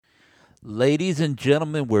Ladies and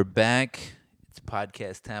gentlemen, we're back. It's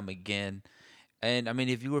podcast time again. And I mean,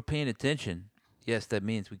 if you were paying attention, yes, that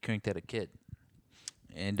means we cranked out a kid.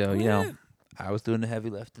 And, Woo. I was doing the heavy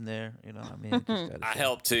lifting there. I mean, I just got to I say,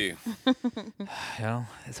 help too.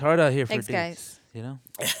 it's hard out here for Thanks, dudes, guys. you know?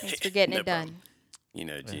 Thanks for getting No it problem. done.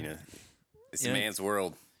 Gina, it's a Yeah. man's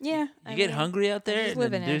world. Yeah. You get hungry out there, just and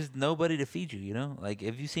then living it. there's nobody to feed you. Like,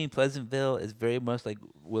 if you've seen Pleasantville, it's very much like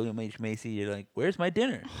William H. Macy. You're like, where's my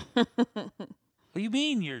dinner? What do you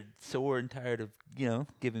mean you're sore and tired of,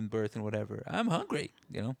 giving birth and whatever? I'm hungry.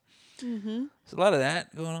 Mm-hmm. There's a lot of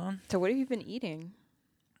that going on. So, what have you been eating?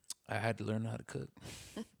 I had to learn how to cook.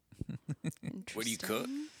 What do you cook?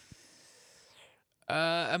 Interesting.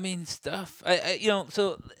 I mean, stuff.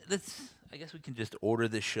 So let's. I guess we can just order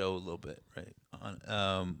the show a little bit, right?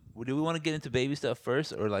 Do we want to get into baby stuff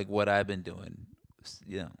first, or like what I've been doing?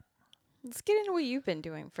 You know. Let's get into what you've been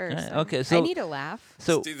doing first. Alright, then. okay, I so- need a laugh.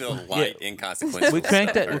 So Let's do the yeah, light, inconsequential. we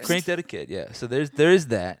cranked stuff that. We first. cranked out a kid. Yeah. So there is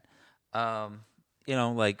that.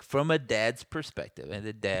 Like from a dad's perspective, and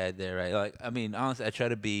the dad there, right? Like, I mean, honestly, I try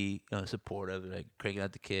to be supportive, like cranking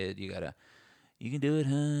out the kid. You can do it,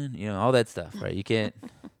 hun. All that stuff, right? You can't.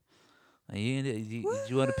 Like, you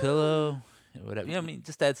want a pillow or whatever? I mean,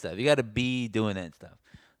 just that stuff. You got to be doing that stuff.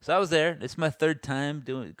 So I was there. It's my third time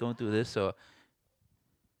going through this. So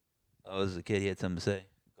I was a kid. He had something to say.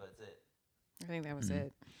 That's it. I think that was Mhm.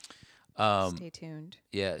 it. Um, Stay tuned.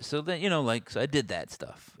 Yeah, so then so I did that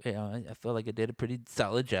stuff. I felt like I did a pretty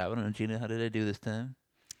solid job. I don't know, Gina, how did I do this time?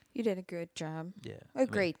 You did a good job. Yeah, A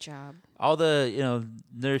great job. all the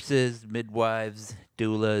nurses, midwives,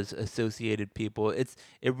 doulas, associated people. It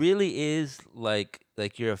really is like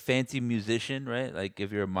you're a fancy musician, right? Like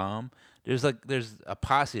if you're a mom, there's a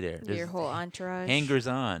posse there. There's Your whole entourage. hangers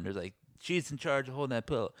on. There's like she's in charge of holding that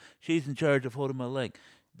pillow. She's in charge of holding my leg.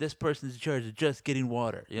 This person's in charge of just getting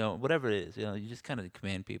water. Whatever it is. You just kind of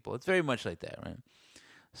command people. It's very much like that, right?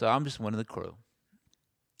 So I'm just one of the crew.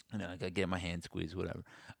 I gotta get my hand squeezed, whatever.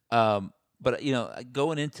 But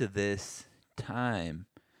going into this time,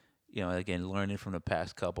 again, learning from the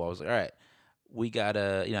past couple, I was like, all right, we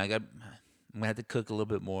gotta, I'm gonna have to cook a little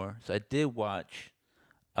bit more. So I did watch,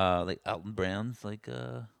 like Alton Brown's, like,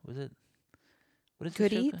 was it? What is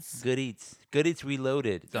Good the show called? Eats? Good Eats. Good Eats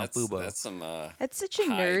Reloaded. It's on That's, Fubo. that's some. That's such a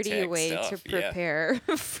nerdy high-tech way to stuff, yeah. prepare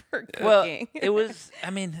for Well, cooking. it was.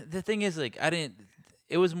 I mean, the thing is, like, I didn't.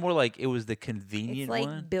 It was more like it was the convenient It's like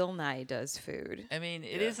one. Bill Nye does food. I mean,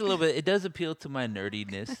 it Yeah. is a little bit. It does appeal to my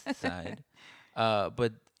nerdiness side,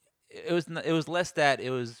 but it was less that.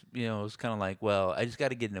 It was it was kind of like, well, I just got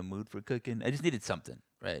to get in a mood for cooking. I just needed something,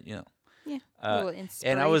 right? Yeah. A Uh, little and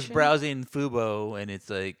inspiration. I was browsing Fubo, and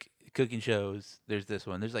it's like cooking shows. There's this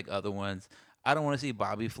one. There's like other ones. I don't want to see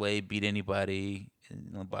Bobby Flay beat anybody.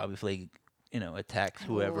 Bobby Flay, attacks I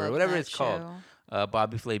whoever, love whatever that it's called. show.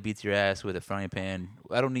 Bobby Flay beats your ass with a frying pan.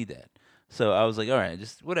 I don't need that. So I was like, all right,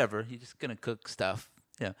 just whatever. You're just gonna cook stuff.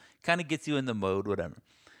 Kind of gets you in the mode, whatever.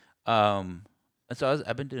 And so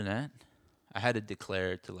I've been doing that. I had to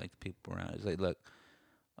declare it to like the people around. I was like, look,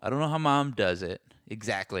 I don't know how mom does it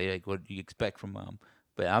exactly, like what you expect from mom,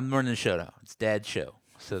 but I'm running the show now. It's dad's show,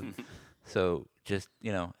 so just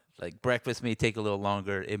like breakfast may take a little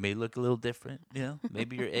longer. It may look a little different.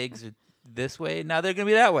 Maybe your eggs are this way, now they're gonna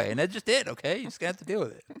be that way, and that's just it. Okay, you just gonna have to deal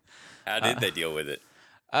with it. How did they deal with it?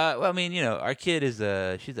 Well, I mean, our kid is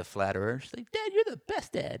she's a flatterer. She's like, Dad, you're the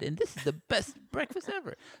best dad, and this is the best breakfast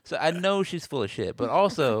ever. So I know she's full of shit, but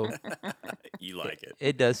also You like it?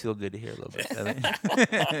 it does feel good to hear a little bit.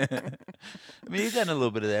 I mean, you've gotten a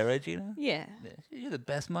little bit of that, right, Gina? Yeah. Yeah, you're the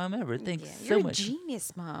best mom ever. Thanks Yeah, so you're much. a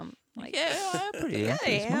genius, Mom. Like, Yeah, I'm pretty. yeah, I'm I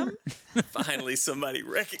pretty am. smart. Finally, somebody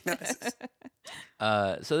recognizes.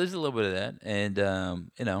 So there's a little bit of that, and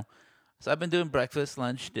so I've been doing breakfast,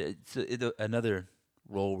 lunch. Another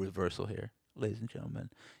role reversal here, ladies and gentlemen.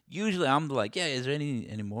 Usually I'm like, yeah, is there any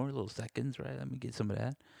more little seconds, right? Let me get some of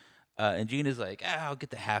that. And Gina's like, I'll get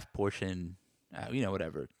the half portion,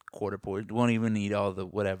 whatever, quarter portion. Won't even eat all the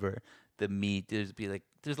whatever the meat.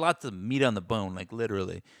 There's lots of meat on the bone, like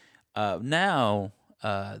literally. Now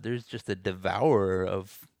there's just a devourer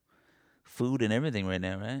of food and everything right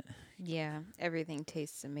now, right? Yeah, everything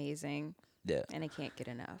tastes amazing, Yeah. and I can't get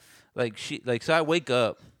enough. So I wake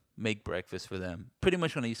up, make breakfast for them. Pretty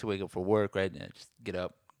much when I used to wake up for work, right? And I just get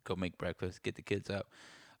up, go make breakfast, get the kids up.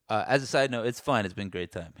 As a side note, it's fun. It's been a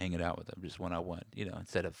great time hanging out with them, just one on one.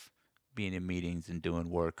 Instead of being in meetings and doing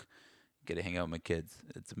work, get to hang out with my kids.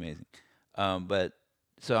 It's amazing. But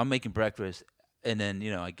so I'm making breakfast, and then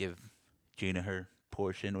I give Gina her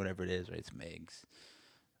portion, whatever it is, right? Some eggs,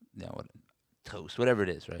 what, toast, whatever it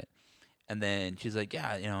is, right? And then she's like,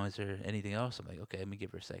 yeah, is there anything else? I'm like, okay, let me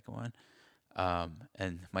give her a second one.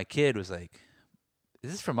 And my kid was like,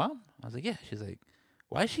 is this for mom? I was like, yeah. She's like,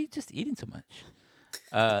 why is she just eating so much?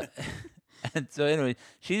 Uh, and so anyway,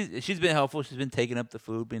 she's been helpful. She's been taking up the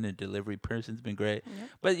food, being a delivery person's been great. Yep.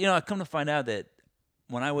 But I come to find out that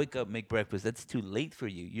when I wake up, make breakfast, that's too late for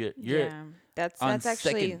you. You're Yeah, that's on actually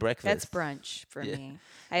second breakfast. that's brunch for Yeah. me.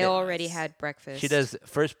 I Yeah. already had breakfast. She does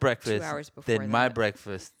first breakfast, hours before then my that.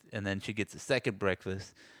 breakfast, and then she gets a second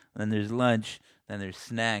breakfast. And then there's lunch, then there's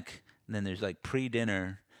snack, and then there's like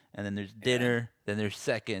pre-dinner, and then there's dinner, then there's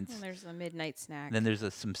seconds, And there's a midnight snack. then there's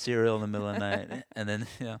some cereal in the middle of the night, and then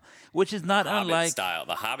which is not Hobbit unlike style,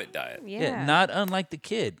 the Hobbit diet. yeah. not unlike the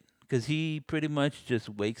kid, because he pretty much just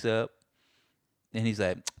wakes up, and he's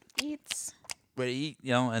like Eats. ready to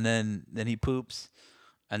eat, and then he poops,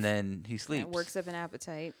 and then he sleeps. It works up an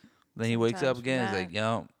appetite. Then he wakes up sometimes again. from He's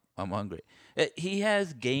like, I'm hungry. He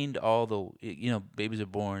has gained all the, babies are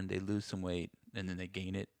born, they lose some weight, and then they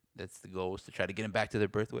gain it. That's the goal, is to try to get him back to their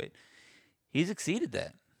birth weight. He's exceeded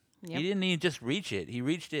that. Yep. He didn't even just reach it. He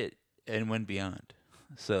reached it and went beyond.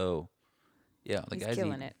 So, yeah. The He's guy's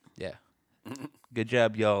killing eating. it. Yeah. Good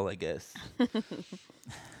job, y'all, I guess.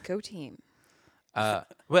 Go team. Well,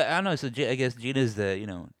 I don't know. So, I guess Gina's the,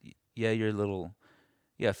 you're a little,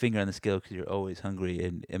 finger on the scale because you're always hungry.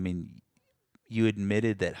 And, I mean, you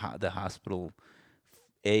admitted that the hospital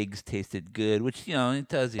eggs tasted good, which, it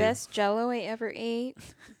tells you. Best Jello I ever ate.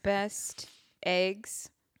 Best eggs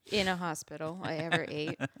in a hospital I ever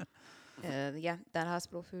ate. Yeah, that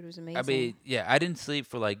hospital food was amazing. I mean, I didn't sleep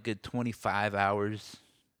for like good 25 hours,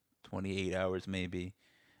 28 hours maybe.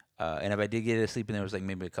 And if I did get to sleep in there, it was like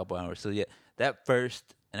maybe a couple hours. So, yeah, that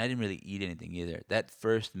first, and I didn't really eat anything either. That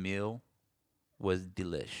first meal was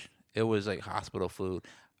delish. It was like hospital food.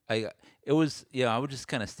 I was just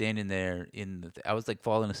kind of standing there I was like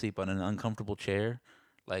falling asleep on an uncomfortable chair,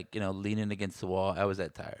 like, leaning against the wall. I was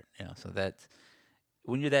that tired, so that's,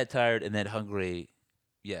 when you're that tired and that hungry,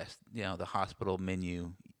 yes, the hospital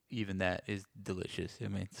menu, even that is delicious. I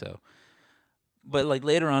mean, so, but like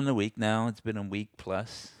later on in the week now, it's been a week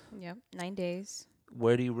plus. Yep, 9 days.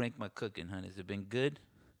 Where do you rank my cooking, honey? Has it been good?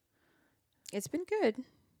 It's been good.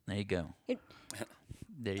 There you go.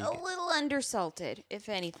 There you A go. little undersalted, if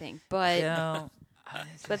anything, but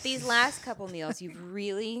but these last couple meals,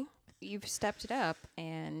 you've stepped it up,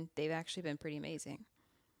 and they've actually been pretty amazing.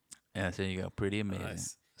 Yeah, there you go. Pretty amazing.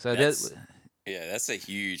 Nice. So That's a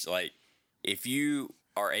huge, like, if you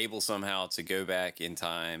are able somehow to go back in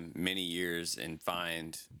time many years and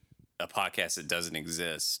find a podcast that doesn't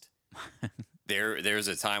exist, there's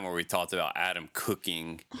a time where we talked about Adam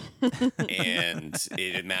cooking, and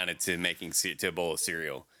it amounted to making to a bowl of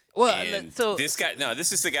cereal. Well, And so this guy, no,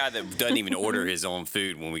 this is the guy that doesn't even order his own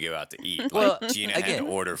food when we go out to eat. Like, Well, Gina had again, to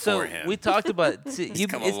order so for him. we talked about It's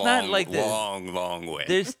come a it's long, not like this. long way.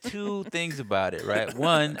 There's two things about it, right?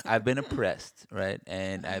 One, I've been oppressed, right?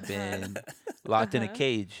 And I've been locked in a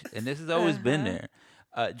cage, and this has always been there.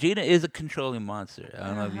 Gina is a controlling monster. I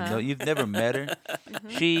don't know if you know. You've never met her.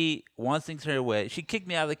 She wants things her way. She kicked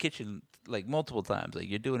me out of the kitchen like multiple times. Like,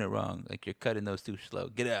 you're doing it wrong. Like, you're cutting those too slow.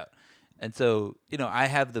 Get out. And so, I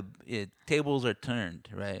have tables are turned,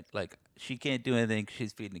 right? Like, she can't do anything 'cause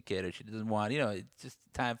she's feeding the kid, or she doesn't want, it's just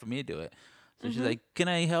time for me to do it. So she's like, can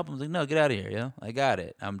I help? I was like, no, get out of here, I got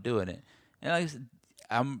it. I'm doing it. And like I said,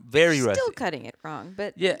 I'm very rusty. Still cutting it wrong,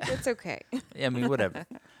 but Yeah. it's okay. I mean, whatever.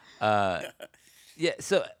 Yeah,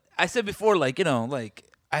 so I said before, like, like,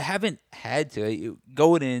 I haven't had to.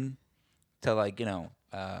 Going in to, like,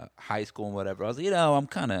 high school and whatever, I was like, I'm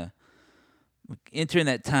kind of entering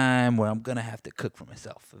that time where I'm going to have to cook for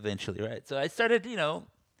myself eventually, right? So I started,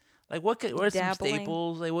 like, what are some Dabbling.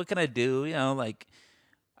 staples? Like, what can I do? Like,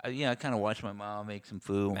 I kind of watch my mom make some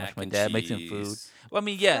food, watch Mac my and dad make some food. cheese. Well, I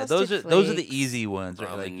mean, yeah, those are Frosted the Flakes. easy ones,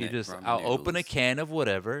 right? Like, Ramen I'll open a noodles. can of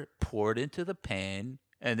whatever, pour it into the pan,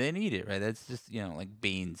 and then eat it, right? That's just, like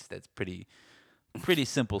beans. That's pretty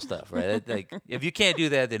simple stuff, right? Like, if you can't do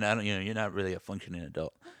that, then I don't, you're not really a functioning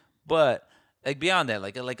adult. But like beyond that,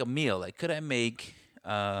 like a meal, like, could I make,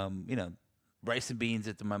 rice and beans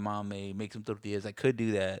that my mom made, make some tortillas? I could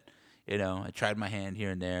do that. I tried my hand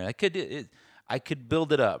here and there. I could do it. I could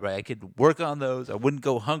build it up, right? I could work on those. I wouldn't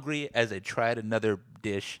go hungry as I tried another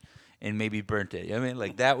dish and maybe burnt it. You know what I mean?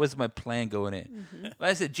 Like, that was my plan going in. But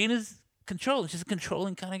I said, Gina's controlling. She's a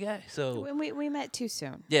controlling kind of guy. So When we met too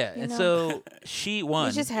soon. yeah, you and know? so she won.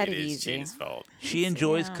 We just had it is easy. Gina's fault. She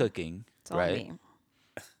enjoys Yeah. cooking, It's all right? me.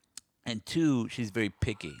 And two, she's very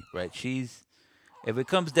picky, right? If it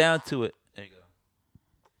comes down to it, there you go.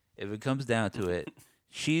 If it comes down to it,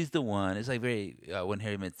 she's the one. It's like very when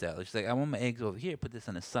Harry met Sally. She's like, I want my eggs over here. Put this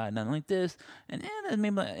on the side, not like this. And then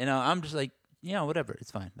maybe I'm just like, whatever.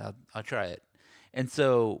 It's fine. I'll try it. And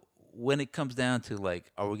so when it comes down to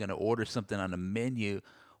like, are we gonna order something on the menu?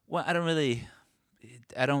 Well, I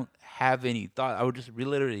don't have any thought. I would just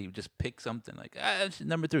literally just pick something like it's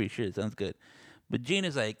number 3. Sure, sounds good. But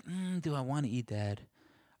Gina's like, do I want to eat that?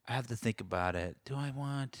 I have to think about it. Do I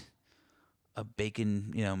want a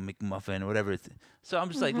bacon, McMuffin or whatever? So I'm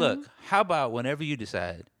just like, look, how about whenever you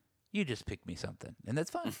decide, you just pick me something, and that's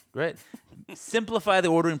fine, right? Simplify the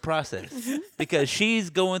ordering process because she's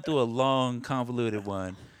going through a long, convoluted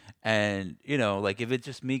one, and like if it's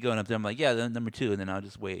just me going up there, I'm like, yeah, then number 2, and then I'll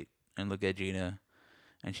just wait and look at Gina,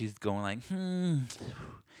 and she's going like,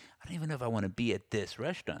 I don't even know if I want to be at this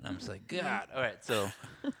restaurant. I'm just like, God, all right. So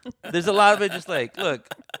there's a lot of it just like, look,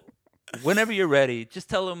 whenever you're ready,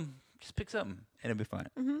 just tell them, just pick something, and it'll be fine.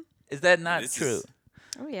 Is that not true?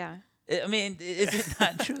 Oh, yeah. I mean, is it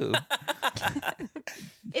not true?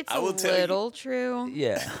 It's a little true.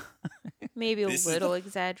 Yeah. Maybe a little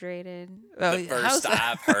exaggerated. The first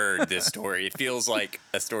I've heard this story, it feels like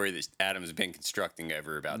a story that Adam's been constructing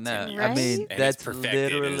over about 10 years. I mean, and that's it's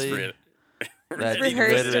perfected literally... That's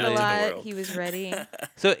rehearsed it a lot. He was ready.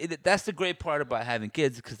 So that's the great part about having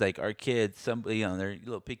kids, because like our kids, they're a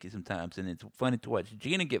little picky sometimes, and it's funny to watch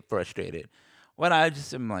Gina get frustrated. When I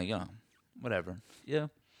just am like, whatever,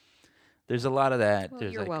 There's a lot of that. Well,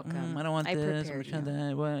 There's you're like, welcome. I don't want this. Prepared I'm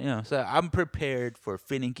that. Well, so I'm prepared for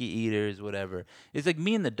finicky eaters, whatever. It's like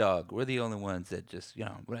me and the dog. We're the only ones that just,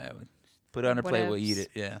 whatever. Put it on a plate, we'll eat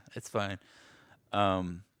it. Yeah, it's fine.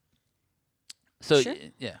 So sure.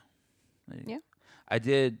 Yeah. I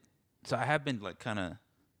did. So I have been like kind of.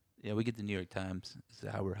 We get the New York Times. This is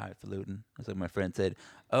how we're highfalutin. That's like my friend said.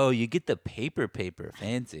 Oh, you get the paper,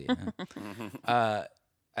 fancy. Huh?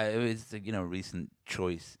 It was recent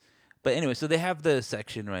choice. But anyway, so they have the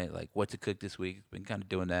section, right, like what to cook this week. Been kind of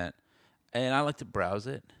doing that. And I like to browse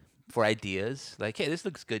it for ideas. Like, hey, this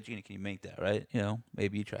looks good, Gina. Can you make that, right?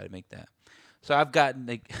 Maybe you try to make that. So I've gotten,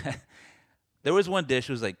 like, there was one dish.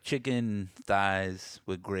 It was like chicken thighs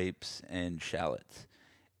with grapes and shallots.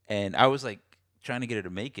 And I was like trying to get her to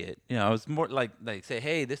make it. I was more like say,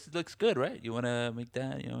 hey, this looks good, right? You want to make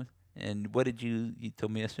that, And what did you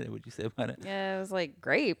told me yesterday, what you say about it? Yeah, it was like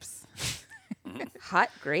grapes.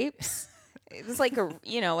 Hot grapes. It was like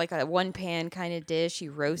a one pan kind of dish.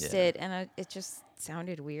 You roast it, and it just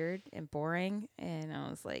sounded weird and boring. And I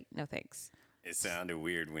was like, no thanks. It sounded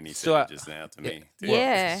weird when he said it just now to me. Too.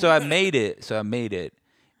 Yeah. So I made it,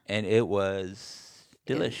 and it was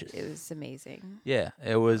delicious. It was amazing. Yeah,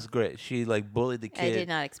 it was great. She like bullied the kid. I did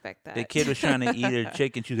not expect that. The kid was trying to eat her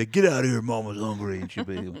chicken. She was like, "Get out of here, Mama's hungry." And she,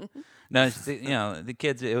 no, the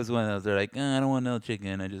kids. It was one of those. They're like, I don't want no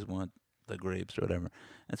chicken. I just want the grapes or whatever.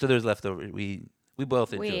 And so there's leftover. We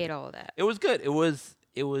both enjoyed. We ate all of that. It was good. It was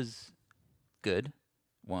good,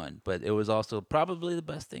 but it was also probably the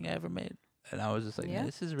best thing I ever made. And I was just like,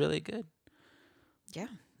 this is really good. Yeah.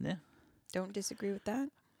 Yeah. Don't disagree with that.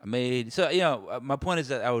 I made my point is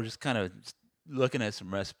that I was just kind of looking at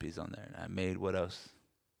some recipes on there, and I made what else?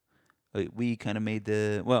 Like, we kind of made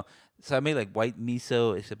so I made like white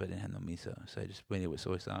miso, except I didn't have no miso, so I just made it with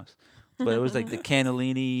soy sauce. But it was like the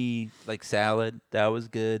cannellini like salad. That was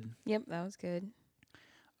good. Yep, that was good.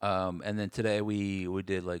 And then today we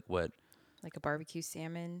did like what? Like a barbecue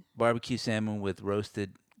salmon. Barbecue salmon with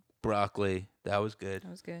roasted broccoli. That was good.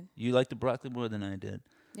 That was good. You liked the broccoli more than I did.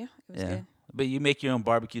 Yeah, it was good. But you make your own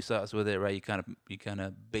barbecue sauce with it, right? You kind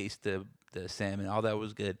of baste the salmon. All that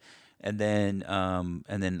was good. And then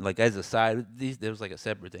like as a side, there was like a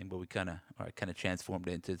separate thing, but we kind of transformed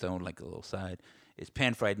it into its own like a little side. It's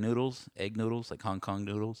pan fried noodles, egg noodles, like Hong Kong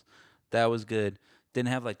noodles. That was good. Didn't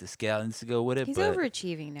have like the scallions to go with it. He's but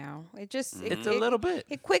overachieving now. It's a little bit.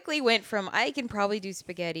 It quickly went from I can probably do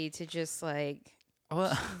spaghetti to just like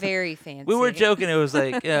very fancy. We were joking. It was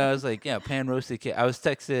like I was like pan roasted. I was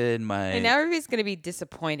texting my. And now everybody's gonna be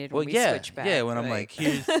disappointed when we switch back. Yeah, when I'm like,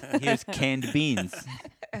 here's canned beans.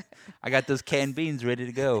 I got those canned beans ready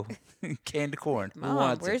to go. Canned corn.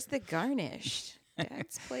 Mom, where's the garnish?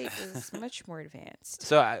 Dad's plate is much more advanced.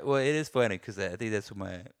 So, it is funny because I think that's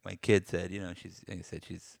what my kid said.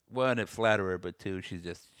 She's one, a flatterer, but two, she's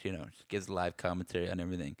just, she gives live commentary on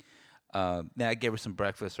everything. Now I gave her some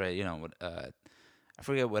breakfast, right? I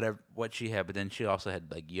forget what she had, but then she also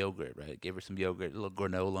had like yogurt, right? Gave her some yogurt, a little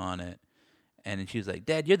granola on it, and then she was like,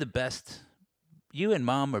 "Dad, you're the best. You and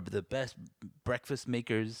Mom are the best breakfast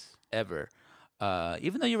makers ever."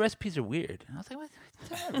 even though your recipes are weird. And I was like,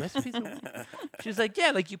 what recipes are weird? She was like,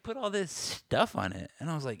 yeah, like you put all this stuff on it. And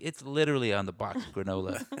I was like, it's literally on the box of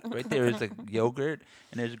granola. Right there is like yogurt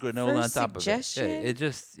and there's granola on First top of it. Yeah, suggestion? it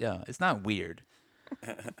just, it's not weird.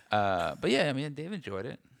 But yeah, I mean, Dave enjoyed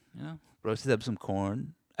it. You know, roasted up some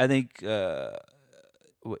corn. I think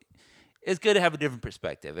it's good to have a different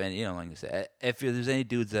perspective. And you know, like I said, if there's any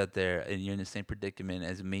dudes out there and you're in the same predicament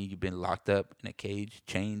as me, you've been locked up in a cage,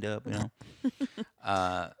 chained up. You know,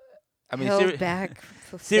 I mean, Held back,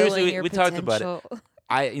 seriously, fulfilling your we talked about it. potential.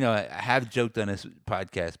 I have joked on this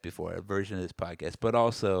podcast before, a version of this podcast, but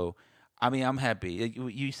also, I mean, I'm happy. Like,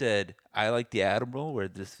 you said I like the Admiral, where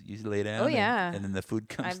just you lay down. Oh, yeah. and then the food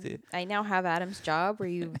comes to you. I now have Adam's job where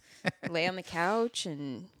you lay on the couch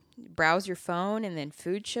and browse your phone, and then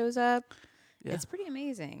food shows up. Yeah. It's pretty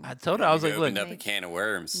amazing. I told her, I was like, You look. opened up a can of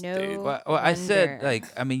worms, No. dude. Well, I said, wonder.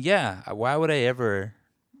 like, I mean, yeah. Why would I ever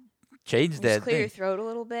change You that just clear your thing? throat a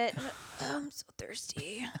little bit. Oh, I'm so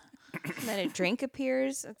thirsty. And then a drink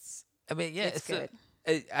appears. I mean, yeah, It's good.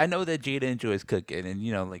 I know that Jada enjoys cooking, and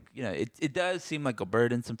it does seem like a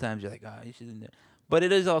burden sometimes. You're like, oh, you shouldn't. But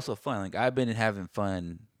it is also fun. Like I've been having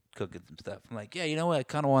fun cooking some stuff. I'm like, yeah, you know what? I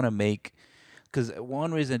kind of want to make. Because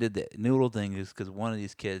one reason I did the noodle thing is because one of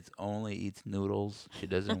these kids only eats noodles. She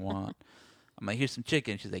doesn't want. I'm like, here's some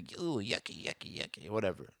chicken. She's like, ooh, yucky, yucky, yucky,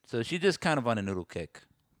 whatever. So she's just kind of on a noodle kick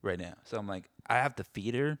right now. So I'm like, I have to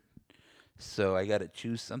feed her. So I got to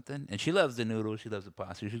choose something. And she loves the noodles. She loves the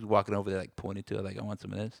pasta. She was walking over there, like, pointing to it, like, I want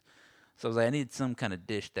some of this. So I was like, I need some kind of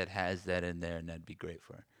dish that has that in there, and that'd be great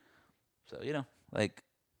for her. So, like,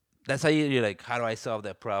 that's how you're like, how do I solve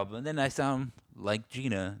that problem? And then I sound like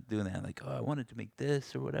Gina doing that, like, oh, I wanted to make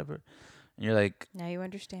this or whatever. And you're like, Now you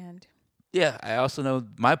understand. yeah, I also know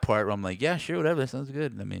my part where I'm like, yeah, sure, whatever, that sounds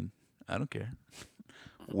good. I mean, I don't care.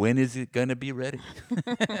 When is it going to be ready?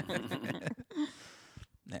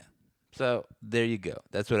 Yeah. So there you go.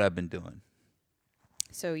 That's what I've been doing.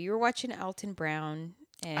 So you were watching Alton Brown,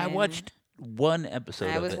 and I watched one episode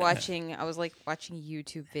I of was it. watching. I was like watching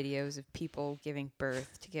YouTube videos of people giving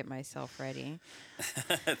birth to get myself ready.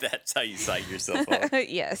 That's how you psych yourself up.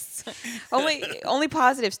 Yes, only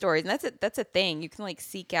positive stories, and that's a thing. You can like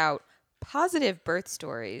seek out positive birth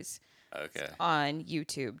stories Okay. on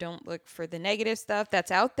YouTube. Don't look for the negative stuff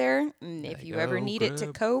that's out there. And if Like, you ever oh, need it to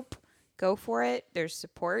crap. cope, go for it. There's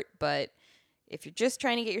support, but if you're just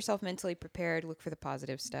trying to get yourself mentally prepared, look for the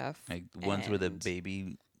positive stuff. Like ones where the And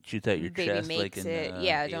baby shoots out your baby chest, like makes in it.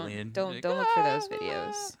 Yeah, Alien. don't Like, look for those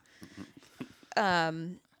videos.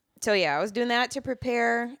 So yeah, I was doing that to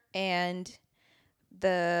prepare, and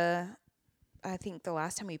I think the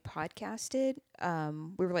last time we podcasted,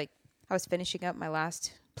 we were like, I was finishing up my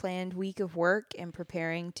last planned week of work and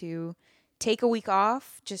preparing to take a week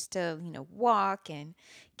off just to, walk and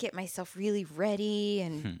get myself really ready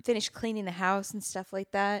and finish cleaning the house and stuff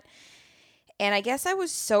like that. And I guess I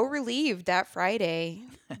was so relieved that Friday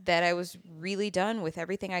that I was really done with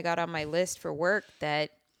everything I got on my list for work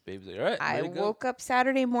that Baby's like, all right, I ready to go." woke up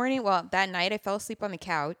Saturday morning. Well, that night I fell asleep on the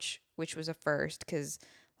couch, which was a first because,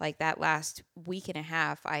 like, that last week and a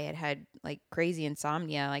half, I had like crazy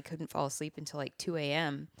insomnia. I couldn't fall asleep until like 2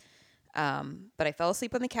 a.m. But I fell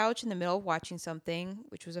asleep on the couch in the middle of watching something,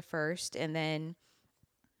 which was a first. And then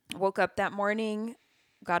woke up that morning,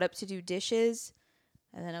 got up to do dishes.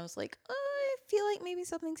 And then I was like, oh, I feel like maybe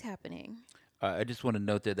something's happening. I just want to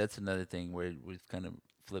note that that's another thing where we kind of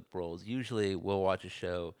flip roles. Usually we'll watch a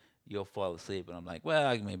show, you'll fall asleep, and I'm like,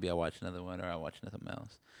 well, maybe I'll watch another one or I'll watch nothing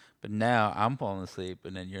else. But now I'm falling asleep,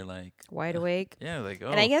 and then you're like, Wide awake. yeah, like,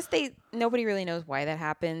 oh. And I guess nobody really knows why that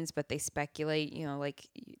happens, but they speculate, like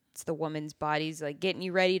it's the woman's body's like getting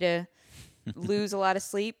you ready to lose a lot of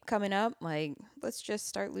sleep coming up. Like, let's just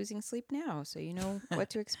start losing sleep now so you know what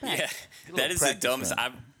to expect. Yeah, little that is the practice dumbest.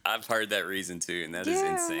 run. I've heard that reason too, and that is Yeah,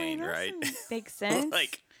 I'm insane, like, that right? doesn't make sense.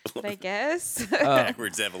 Like but I guess.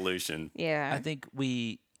 backwards evolution. Yeah. I think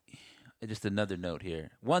just another note here.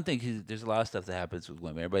 One thing is there's a lot of stuff that happens with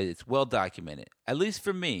women. Everybody, it's well documented. At least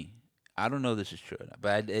for me, I don't know if this is true, or not,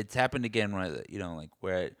 but it's happened again when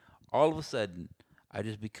where all of a sudden I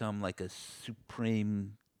just become like a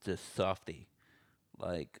supreme just softie,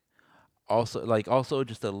 also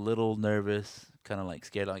just a little nervous, kind of like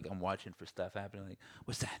scared, like I'm watching for stuff happening. Like,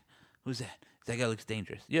 what's that? Who's that? That guy looks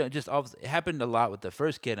dangerous. Just it happened a lot with the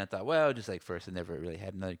first kid. And I thought, well, just like first, I never really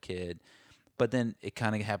had another kid. But then it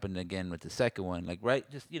kind of happened again with the second one. Like, right,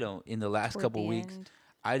 just, in the last Toward couple the weeks, end.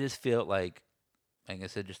 I just felt like I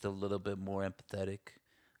said, just a little bit more empathetic,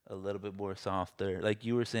 a little bit more softer. Like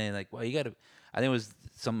you were saying, like, well, you got to, I think it was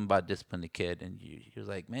something about discipline the kid. And you was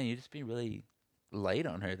like, man, you're just being really light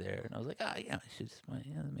on her there, and I was like, oh yeah, she's my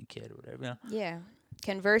kid or whatever. You know? Yeah.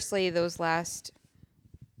 Conversely, those last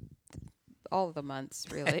all of the months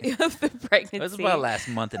really of the pregnancy. It was about last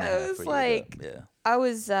month and a I half. was for like, you, though. I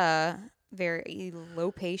was very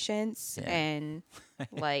low patience Yeah. and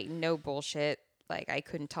like no bullshit. Like I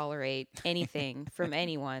couldn't tolerate anything from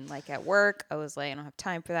anyone. Like at work, I was like, I don't have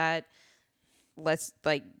time for that. Let's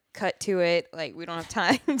like cut to it. Like we don't have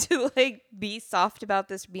time to like be soft about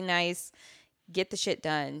this. Be nice. Get the shit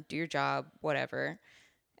done. Do your job. Whatever.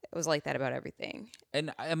 It was like that about everything.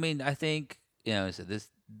 And I mean, I think so this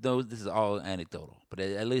is all anecdotal, but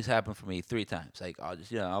it at least happened for me 3 times. Like I'll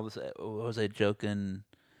just was I joking?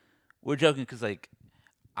 We're joking because like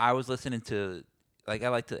I was listening to I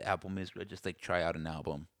like to Apple Music. I just like try out an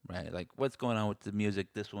album, right? Like what's going on with the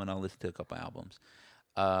music? This one I'll listen to a couple albums,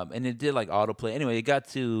 and it did like autoplay. Anyway, it got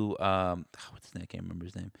to what's his name? I can't remember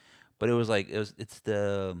his name, but it was like it's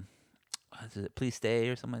the is it Please Stay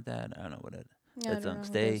or something like that. I don't know what it. Yeah, I That don't song, know who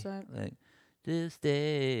Stay, does that. like just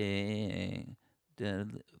stay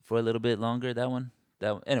for a little bit longer. That one.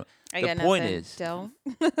 Anyway, I the got point nothing. is, Del.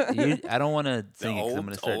 I don't want to The sing it because I'm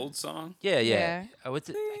gonna start. old song. Yeah. Yeah. What's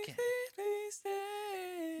it? I can't. Please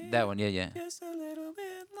stay That one. Yeah. just a little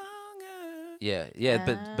bit longer.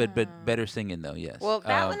 Yeah. But better singing though. Yes. Well,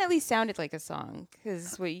 that one at least sounded like a song.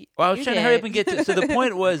 Because Well, I was trying to hurry up and get to. So the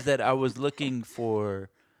point was that I was looking for.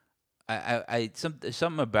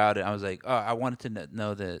 Something about it. I was like, oh, I wanted to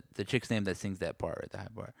know the chick's name that sings that part, right, the high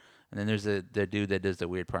part. And then there's the dude that does the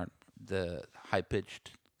weird part, the high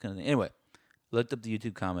pitched kind of thing. Anyway, looked up the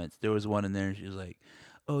YouTube comments. There was one in there, and she was like,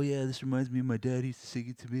 "Oh yeah, this reminds me of my dad. He used to sing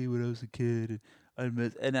it to me when I was a kid."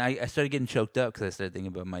 And I started getting choked up because I started thinking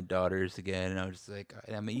about my daughters again, and I was just like,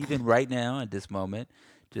 I mean, even right now at this moment,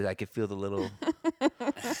 just I could feel the little.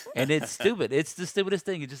 And it's stupid. It's the stupidest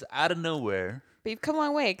thing. It's just out of nowhere. But you've come a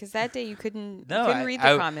long way because that day you couldn't No, read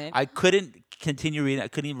the comment. I couldn't continue reading. I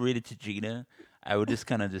couldn't even read it to Gina. I would just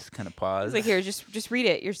kind of I pause. was like, here, just read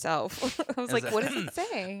it yourself. I was like, what does it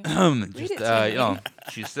say? Just it to me.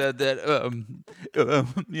 she said that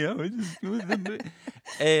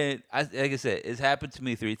and like I said, it's happened to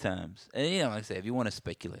me 3 times. And like I said, if you want to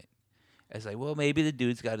speculate, it's like, well, maybe the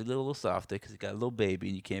dude's got a little softer because he got a little baby,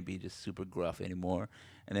 and you can't be just super gruff anymore.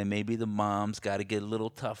 And then maybe the mom's got to get a little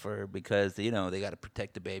tougher because they got to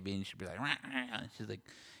protect the baby, and she'd be like, rah, rah. She's like,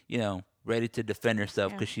 ready to defend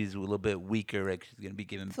herself because she's a little bit weaker. Like she's gonna be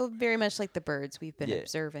giving. I feel very much like the birds we've been Yeah.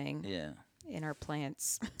 observing Yeah. in our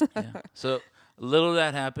plants. Yeah. So a little of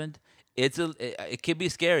that happened. It can be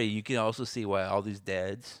scary. You can also see why all these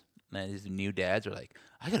dads, these new dads, are like,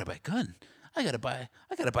 I gotta buy a gun. I gotta buy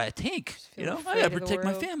a tank. feel I afraid gotta of the protect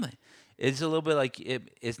my world. family. It's a little bit like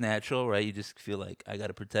it's natural, right? You just feel like I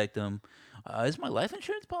gotta protect them. Is my life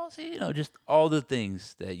insurance policy? Just all the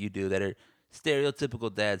things that you do that are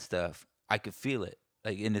stereotypical dad stuff. I could feel it.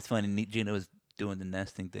 And it's funny. Gina was doing the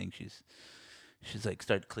nesting thing. She's like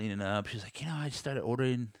started cleaning up. She's like, I just started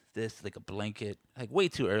ordering this like a blanket like way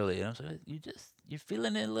too early. And I was like, you're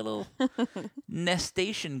feeling a little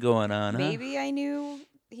nestation going on, huh? Maybe I knew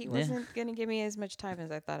he wasn't going to give me as much time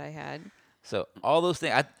as I thought I had. So all those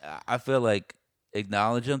things, I feel like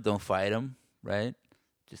acknowledge them, don't fight them, right?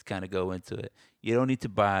 Just kind of go into it. You don't need to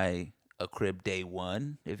buy a crib day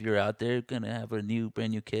one if you're out there gonna have a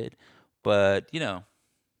brand new kid, but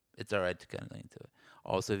it's all right to kind of lean into it.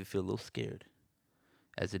 Also, if you feel a little scared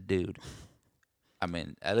as a dude, I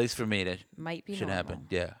mean, at least for me, that Might be should normal. happen.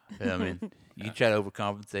 Yeah, I mean, you can try to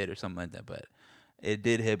overcompensate or something like that, but it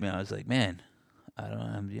did hit me. I was like, man,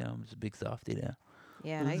 I'm just a big softy now.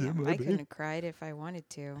 Yeah, and I couldn't have cried if I wanted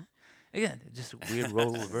to. Again, just a weird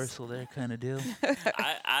role reversal there kind of deal.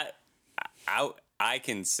 I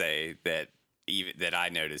can say that that I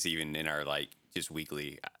notice even in our just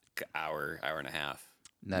weekly hour and a half.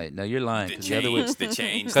 No, you're lying. The 'Cause the other week,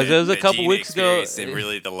 change. 'Cause there was a that couple Gina weeks ago, experienced in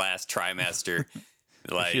really the last trimester.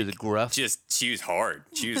 Like she was gruff. she was hard.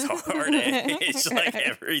 She was hard. It's like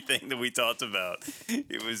everything that we talked about.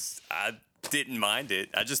 I didn't mind it.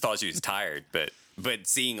 I just thought she was tired. But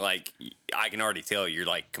seeing I can already tell you're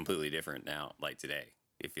completely different now. Like today,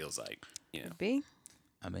 it feels like Could be.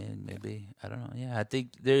 I mean, maybe I don't know. Yeah, I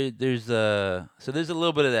think there's a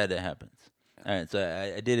little bit of that happens. All right,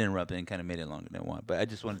 so I did interrupt and kind of made it longer than I want, but I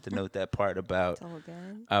just wanted to note that part about It's all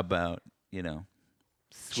good.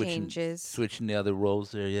 switching the other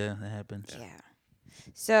roles there. Yeah, that happens. Yeah.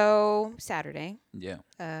 So Saturday, Yeah.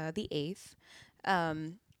 the 8th.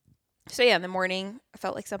 So yeah, in the morning, I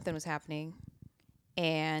felt like something was happening,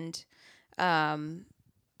 and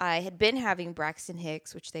I had been having Braxton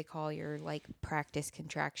Hicks, which they call your practice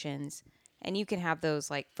contractions, and you can have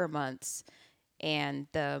those for months, and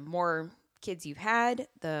the more kids you've had,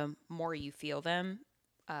 the more you feel them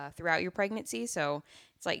throughout your pregnancy. So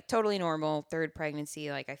it's like totally normal. Third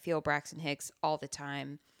pregnancy, like I feel Braxton Hicks all the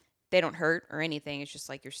time. They don't hurt or anything. It's just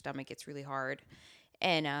like your stomach gets really hard.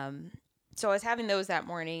 And so I was having those that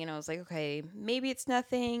morning, and I was like, okay, maybe it's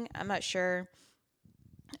nothing. I'm not sure.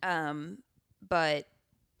 But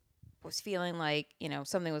was feeling like,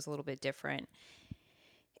 something was a little bit different.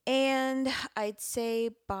 And I'd say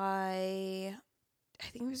by, I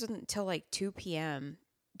think it was until like 2 p.m.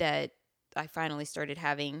 that I finally started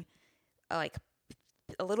having like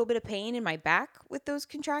a little bit of pain in my back with those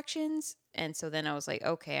contractions. And so then I was like,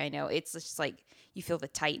 okay, I know. It's just like you feel the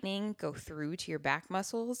tightening go through to your back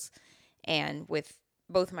muscles. And with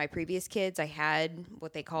both my previous kids, I had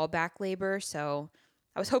what they call back labor. So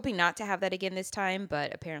I was hoping not to have that again this time,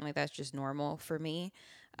 but apparently that's just normal for me.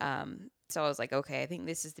 So I was like, okay, I think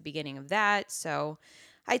this is the beginning of that. So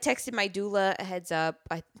I texted my doula a heads up.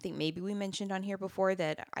 I think maybe we mentioned on here before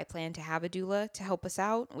that I plan to have a doula to help us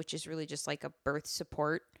out, which is really just like a birth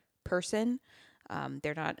support person.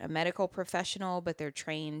 They're not a medical professional, but they're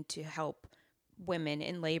trained to help women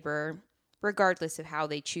in labor, regardless of how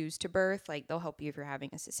they choose to birth. Like they'll help you if you're having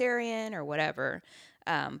a cesarean or whatever.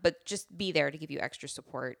 But just be there to give you extra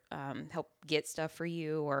support, help get stuff for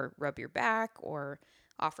you or rub your back or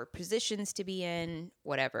offer positions to be in,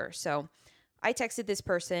 whatever. So I texted this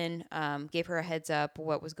person, gave her a heads up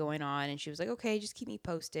what was going on, and she was like, okay, just keep me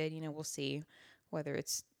posted. We'll see whether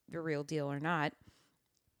it's the real deal or not.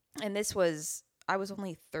 And I was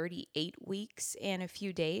only 38 weeks and a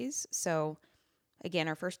few days. So again,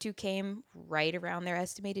 our first two came right around their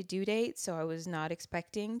estimated due date. So I was not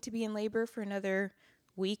expecting to be in labor for another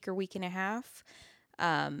week or week and a half.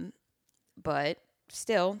 But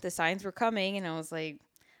still, the signs were coming, and I was like,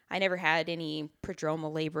 I never had any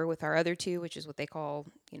prodromal labor with our other two, which is what they call,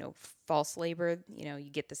 false labor. You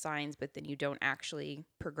get the signs, but then you don't actually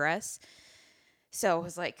progress. So I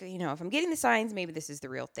was like, if I'm getting the signs, maybe this is the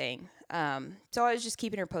real thing. So I was just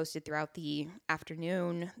keeping her posted throughout the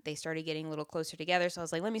afternoon. They started getting a little closer together. So I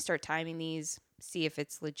was like, let me start timing these, see if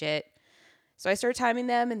it's legit. So I started timing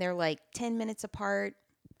them, and they're like 10 minutes apart.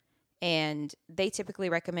 And they typically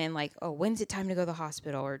recommend like, oh, when's it time to go to the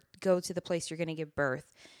hospital or go to the place you're going to give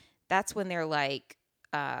birth? That's when they're like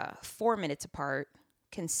 4 minutes apart,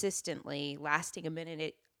 consistently lasting a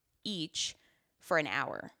minute each for an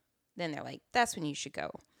hour. Then they're like, that's when you should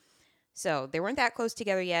go. So they weren't that close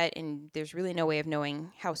together yet, and there's really no way of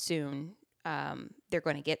knowing how soon they're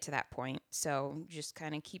going to get to that point. So just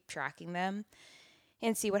kind of keep tracking them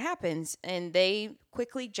and see what happens. And they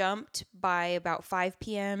quickly jumped by about 5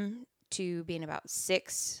 p.m. to being about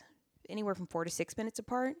 6, anywhere from 4 to 6 minutes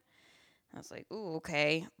apart. I was like, ooh,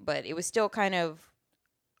 okay. But it was still kind of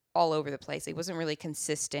all over the place. It wasn't really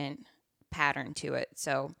consistent pattern to it.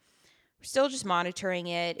 So we're still just monitoring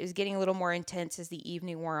it. It was getting a little more intense as the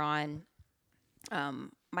evening wore on.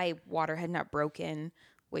 My water had not broken,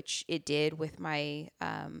 which it did with my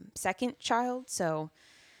second child. So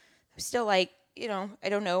I'm still like, I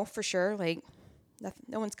don't know for sure. Like,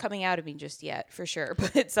 no one's coming out of me just yet, for sure,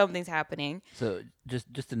 but something's happening. So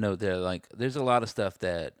just to note there, like there's a lot of stuff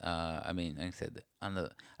that like I said,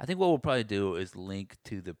 I think what we'll probably do is link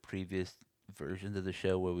to the previous versions of the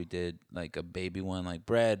show where we did like a baby one. Like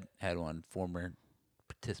Brad had one, former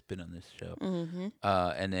participant on this show,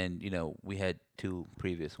 and then we had 2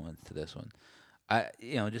 previous ones to this one.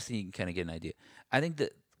 Just so you can kind of get an idea. I think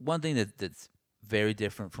that one thing that's very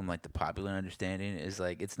different from like the popular understanding is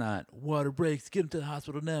like it's not water breaks, get him to the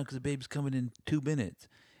hospital now because the baby's coming in 2 minutes.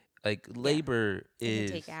 Like labor It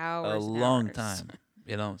is can take a hours and long hours.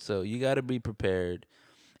 time, so you got to be prepared,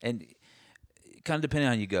 and kind of depending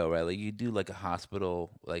on how you go, right? Like you do like a hospital,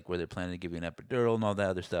 like where they're planning to give you an epidural and all that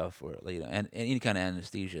other stuff, or and any kind of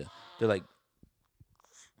anesthesia. They're like,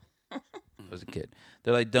 as a kid,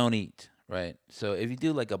 they're like, don't eat, right? So if you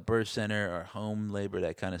do like a birth center or home labor,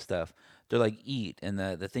 that kind of stuff, they're like, eat. And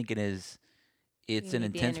the thinking is it's You an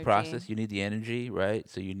need the intense energy. process. You need the energy, right?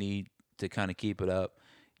 So you need to kind of keep it up.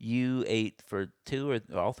 You ate for 2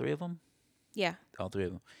 or all 3 of them? Yeah. All 3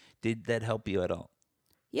 of them. Did that help you at all?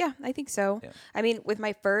 Yeah, I think so. Yeah. I mean, with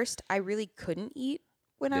my first, I really couldn't eat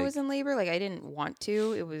when I Big. was in labor. Like, I didn't want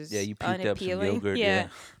to. It was Yeah, you puked up some unappealing. yogurt, Yeah. yeah.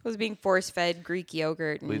 I was being force-fed Greek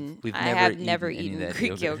yogurt, and We've I never have never eaten any of eaten that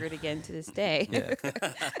Greek yogurt. yogurt again to this day. Yeah.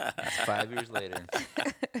 It's 5 years later.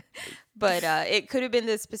 But it could have been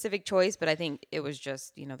the specific choice, but I think it was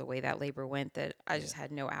just, the way that labor went that I just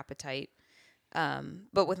had no appetite.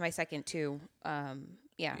 But with my second two,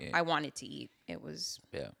 I wanted to eat. It was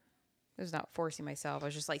not forcing myself. I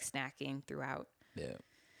was just like snacking throughout. Yeah.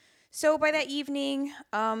 So by that evening,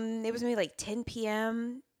 it was maybe like 10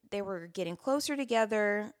 p.m. they were getting closer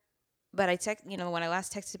together. But when I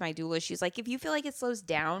last texted my doula, she's like, if you feel like it slows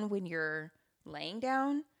down when you're laying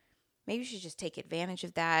down, maybe you should just take advantage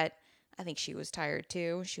of that. I think she was tired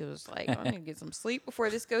too. She was like, I'm going to get some sleep before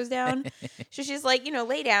this goes down. So she's like,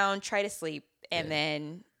 lay down, try to sleep, and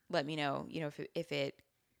then let me know, if it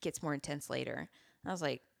gets more intense later. And I was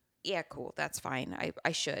like, yeah, cool. That's fine.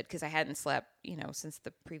 I should, because I hadn't slept, since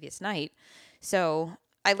the previous night. So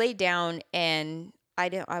I laid down, and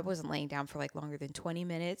I wasn't laying down for like longer than 20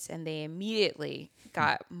 minutes, and they immediately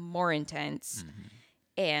got more intense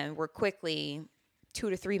and were quickly 2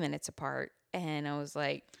 to 3 minutes apart. And I was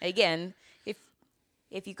like, again,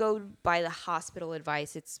 if you go by the hospital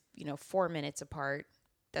advice, it's 4 minutes apart.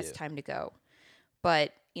 That's time to go.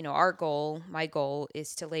 But my goal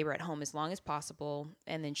is to labor at home as long as possible,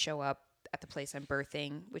 and then show up at the place I'm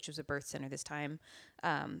birthing, which was a birth center this time,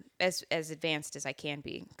 as advanced as I can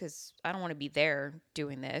be, because I don't want to be there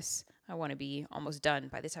doing this. I want to be almost done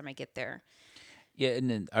by the time I get there. Yeah,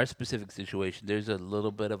 and in our specific situation, there's a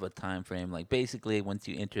little bit of a time frame. Like, basically, once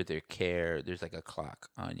you enter their care, there's like a clock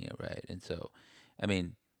on you, right? And so, I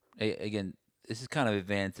mean, again, this is kind of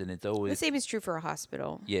advanced, and it's The always same is true for a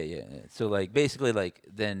hospital. yeah. So, like, basically, like,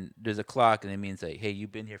 then there's a clock, and it means like, hey,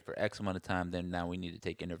 you've been here for X amount of time. Then now we need to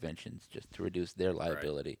take interventions just to reduce their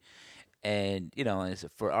liability. And and so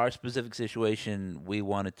for our specific situation, we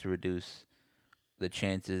wanted to reduce the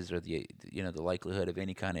chances or the the likelihood of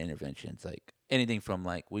any kind of interventions, like anything from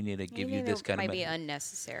like, we need to give you Anything this that kind of might be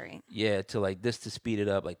unnecessary. to like this to speed it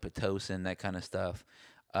up, like Pitocin, that kind of stuff,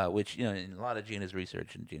 which in a lot of Gina's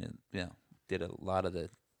research, and Gina did a lot of the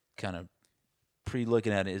kind of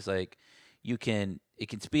pre-looking at it, is like it can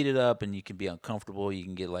speed it up, and you can be uncomfortable, you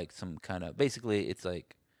can get like some kind of, basically it's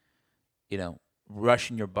like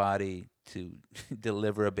rushing your body to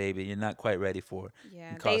deliver a baby you're not quite ready for. Yeah,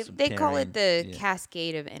 and cause some they call it tearing. the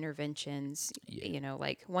cascade of interventions. Yeah.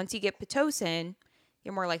 Like once you get Pitocin,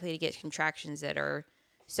 you're more likely to get contractions that are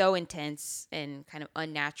so intense and kind of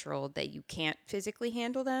unnatural that you can't physically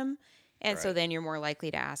handle them. And so Right. then you're more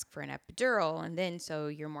likely to ask for an epidural, and then so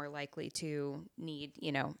you're more likely to need,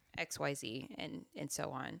 XYZ and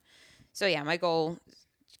so on. So yeah, my goal,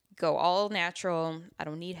 go all natural. I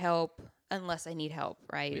don't need help unless I need help,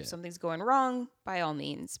 right? Yeah. If something's going wrong, by all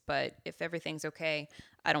means. But if everything's okay,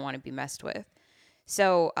 I don't want to be messed with.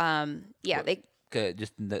 So, Well, Okay,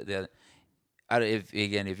 just if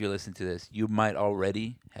you listen to this, you might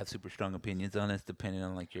already have super strong opinions on this, depending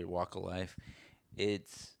on like your walk of life.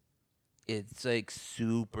 It's like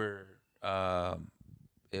super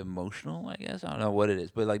emotional, I guess. I don't know what it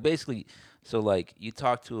is, but like, basically, so like you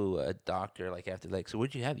talk to a doctor like after, like, so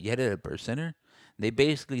what'd you have? You had it at a birth center. They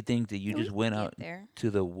basically think that you we just went can out get there.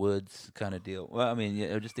 to the woods kind of deal. Well, I mean,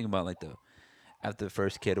 just think about like after the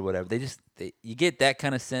first kid or whatever. You get that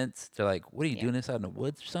kind of sense. They're like, what are you Yeah. doing this out in the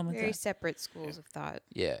woods or something? Very separate schools of thought.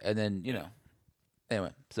 Yeah, and then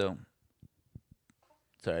anyway. So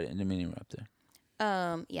sorry, I didn't mean to interrupt there.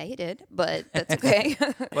 Yeah, you did, but that's okay.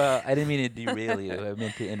 Well, I didn't mean to derail you. I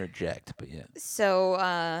meant to interject, but yeah. So,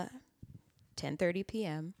 10:30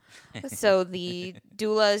 p.m. So the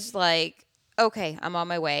doula's like, okay, I'm on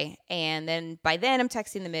my way. And then by then I'm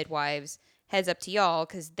texting the midwives, heads up to y'all,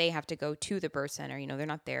 because they have to go to the birth center. They're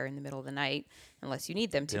not there in the middle of the night unless you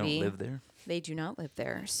need them to They don't be. live there. They do not live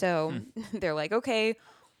there. So they're like, okay,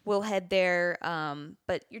 we'll head there.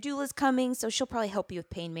 But your doula's coming, so she'll probably help you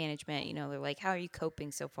with pain management. They're like, how are you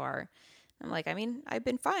coping so far? I'm like, I mean, I've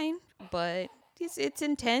been fine, but it's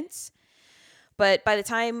intense. But by the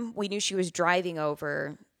time we knew she was driving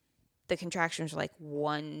over, the contractions were like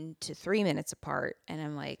 1 to 3 minutes apart. And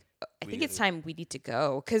I'm like, I think it's time we need to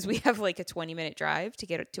go, because we have like a 20-minute drive to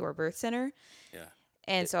get to our birth center. Yeah.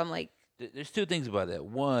 And so I'm like, There's two things about that.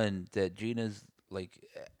 One, that Gina's like,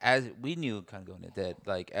 as we knew kind of going into that,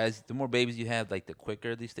 like, as the more babies you have, like the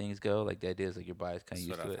quicker these things go. Like, the idea is like your body's kind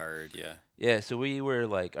That's of what used to I've it. heard. Yeah. Yeah, so we were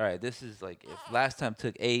like, all right, this is like, if last time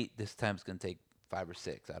took 8, this time's gonna take 5 or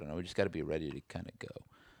 6. I don't know. We just got to be ready to kind of go.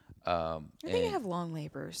 I think I and have long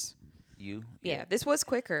labors. you, Yeah, this was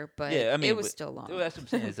quicker, but Yeah, I mean, it was but- still long. well, that's what I'm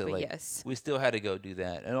saying. Is that But like, yes. we still had to go do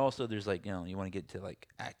that, and also there's like, you want to get to like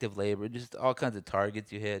active labor, just all kinds of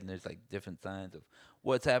targets you hit, and there's like different signs of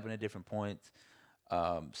what's happening at different points.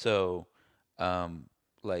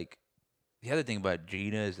 Like, the other thing about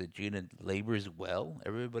Gina is that Gina labors well.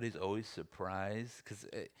 Everybody's always surprised because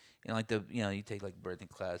like you take like birthing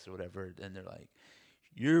class or whatever, and they're like,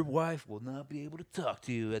 your wife will not be able to talk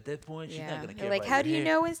to you at that point. She's not Yeah. gonna They're care. like, about how your do you hair."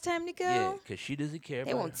 know it's time to Yeah, go? because she doesn't care.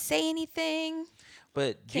 They about won't say anything.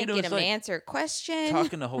 But Can't Gina get was them like to answer a question.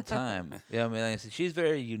 talking the whole time. Yeah, I mean, like I said, she's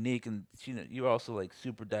very unique, and you were also like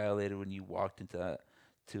super dilated when you walked into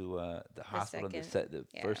to the hospital, second. the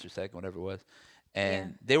Yeah. first or second, whatever it was, Yeah.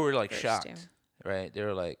 and they were like First shocked, two. right? They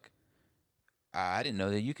were like, I didn't know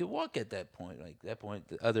that you could walk at that point. Like that point,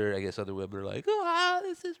 the other, I guess, other women were like,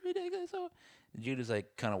 this is ridiculous. So Judah's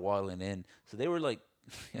like kind of waddling in. So they were like,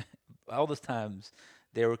 all those times,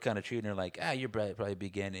 they were kind of treating her like, you're probably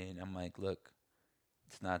beginning. I'm like, look,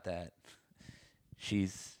 it's not that.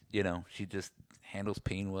 She's, she just handles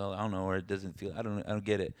pain well. I don't know, or it doesn't feel. I don't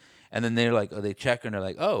get it. And then they're like, they check her and they're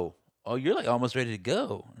like, oh, you're like almost ready to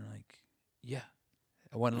go. And I'm like, yeah,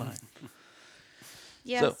 I went in line.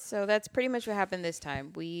 Yeah, so that's pretty much what happened this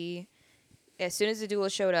time. As soon as the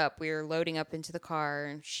doula showed up, we were loading up into the car,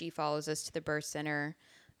 and she follows us to the birth center.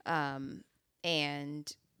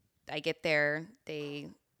 And I get there, they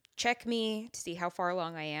check me to see how far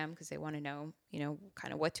along I am because they want to know,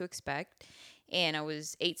 kind of what to expect. And I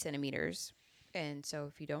was 8 centimeters. And so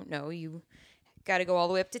if you don't know, you got to go all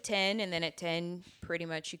the way up to 10. And then at 10, pretty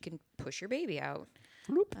much you can push your baby out.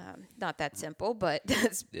 Not that simple, but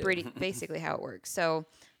that's pretty basically how it works. So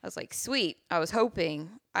I was like, sweet. I was hoping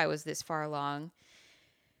I was this far along.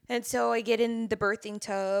 And so I get in the birthing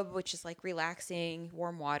tub, which is like relaxing,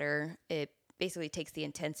 warm water. It basically takes the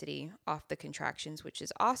intensity off the contractions, which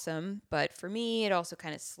is awesome. But for me, it also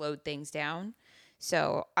kind of slowed things down.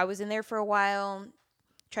 So I was in there for a while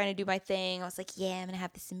trying to do my thing. I was like, yeah, I'm going to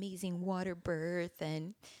have this amazing water birth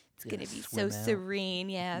and it's going to be so serene.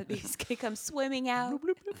 Yeah, he's going to come swimming out.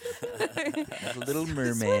 Like a little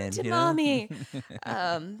merman. Swim to mommy.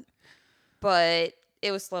 But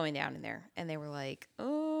it was slowing down in there. And they were like,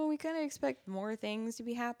 oh, we kind of expect more things to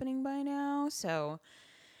be happening by now. So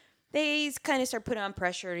they kind of start putting on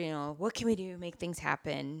pressure, what can we do to make things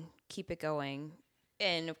happen, keep it going.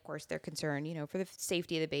 And, of course, they're concerned, for the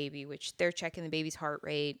safety of the baby, which they're checking the baby's heart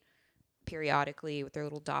rate periodically with their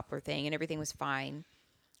little Doppler thing, and everything was fine,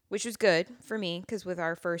 which was good for me because with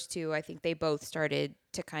our first two, I think they both started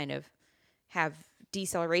to kind of have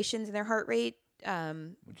decelerations in their heart rate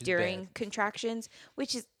during contractions,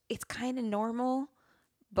 which is, it's kind of normal,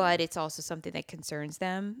 but it's also something that concerns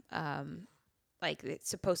them. Like it's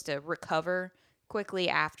supposed to recover quickly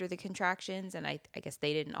after the contractions, and I guess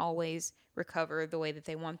they didn't always recover the way that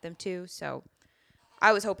they want them to. So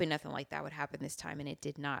I was hoping nothing like that would happen this time, and it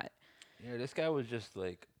did not. Yeah, this guy was just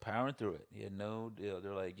like powering through it. He had no deal.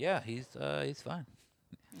 They're like, yeah, he's fine.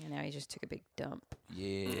 And now he just took a big dump.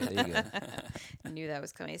 Yeah, there you go. I knew that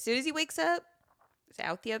was coming. As soon as he wakes up, it's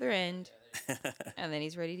out the other end, and then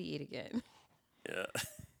he's ready to eat again. Yeah.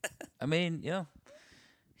 I mean,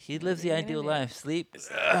 he lives the ideal life. Sleep,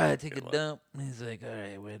 take a dump. He's like, all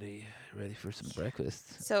right, ready for some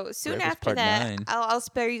breakfast. So soon Breakfast after part that, 9. I'll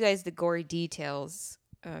spare you guys the gory details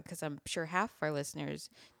because I'm sure half of our listeners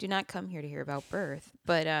do not come here to hear about birth.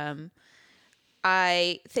 But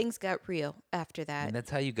things got real after that. And that's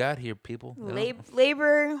how you got here, people.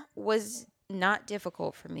 Labor was not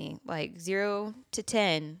difficult for me. Like 0 to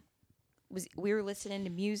 10 we were listening to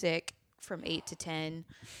music from 8 to 10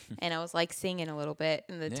 and I was like singing a little bit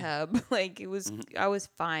in the tub. Like it was I was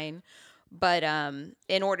fine. But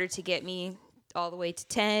in order to get me all the way to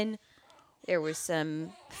 10, there was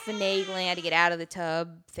some finagling. I had to get out of the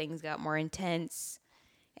tub. Things got more intense.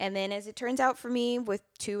 And then as it turns out for me with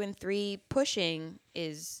 2 and 3, pushing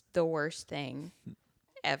is the worst thing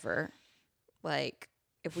ever. Like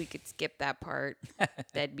if we could skip that part,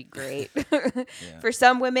 that'd be great. For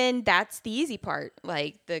some women, that's the easy part.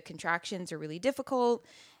 Like the contractions are really difficult.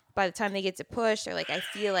 By the time they get to push, they're like, I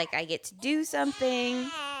feel like I get to do something.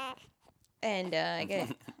 And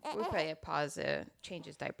we'll probably pause to change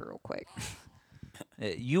his diaper real quick.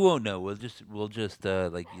 You won't know. We'll just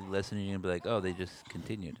like you listen and you'll be like, oh, they just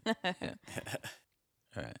continued. Yeah.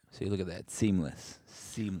 All right. So you look at that. Seamless.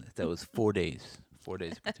 That was 4 days. 4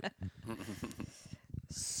 days.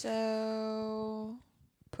 So,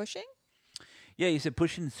 pushing? Yeah, you said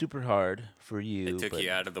pushing super hard for you. It took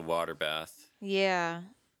you out of the water bath. Yeah.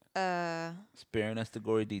 Sparing us the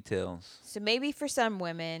gory details. So maybe for some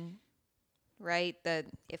women, right, that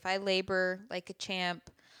if I labor like a champ,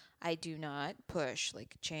 I do not push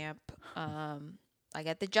like a champ. I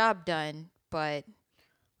got the job done, but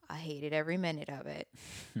I hated every minute of it.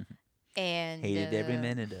 And hated every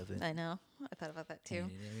minute of it. I know. I thought about that too.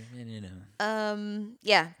 Hated every minute of it.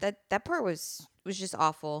 Yeah, that part was just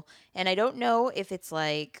awful. And I don't know if it's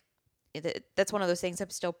like that's one of those things I'm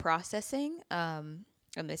still processing. And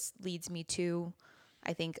this leads me to,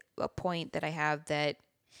 I think, a point that I have that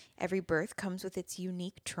every birth comes with its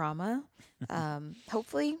unique trauma.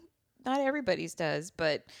 Hopefully not everybody's does,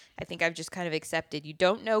 but I think I've just kind of accepted. You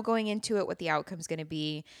don't know going into it what the outcome's going to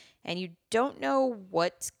be, and you don't know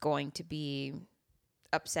what's going to be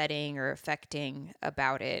upsetting or affecting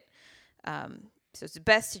about it. So it's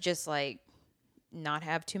best to just like not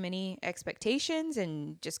have too many expectations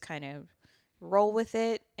and just kind of roll with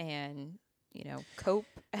it and, cope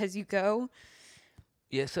as you go.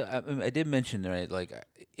 Yeah, so I did mention, right, like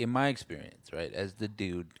in my experience, right, as the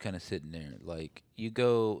dude kind of sitting there, like you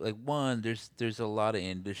go, like one, there's a lot of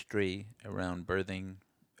industry around birthing.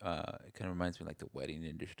 It kind of reminds me like the wedding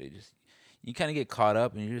industry. Just you kind of get caught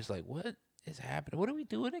up, and you're just like, what is happening? What are we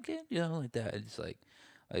doing again? Like that. It's like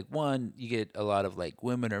one, you get a lot of like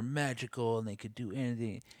women are magical and they could do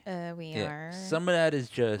anything. We Yeah, are. some of that is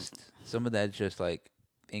just like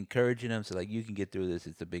encouraging them, so like you can get through this.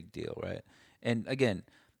 It's a big deal, right? And again,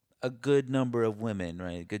 a good number of women,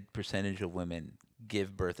 right? A good percentage of women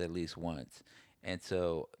give birth at least once. And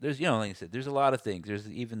so there's, like I said, there's a lot of things. There's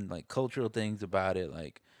even like cultural things about it,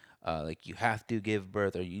 like you have to give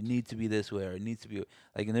birth, or you need to be this way, or it needs to be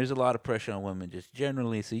like. And there's a lot of pressure on women just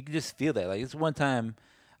generally. So you can just feel that. Like it's one time,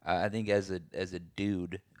 I think as a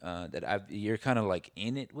dude, that you're kind of like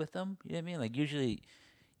in it with them. You know what I mean? Like usually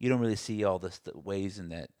you don't really see all the ways in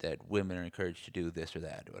that women are encouraged to do this or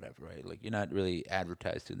that or whatever, right? Like you're not really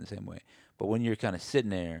advertised to in the same way. But when you're kind of sitting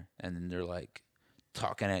there and then they're like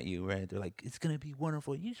talking at you, right? They're like, "It's gonna be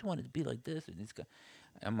wonderful. You just want it to be like this," and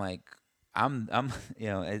I'm like, I'm,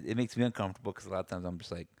 it makes me uncomfortable because a lot of times I'm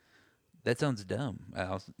just like, that sounds dumb. I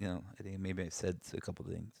also, I think maybe I said a couple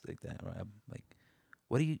of things like that, right? I'm like,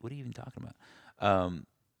 what are you even talking about?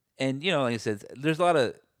 And like I said, there's a lot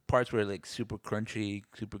of parts where like super crunchy,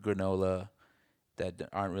 super granola that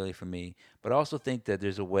aren't really for me. But I also think that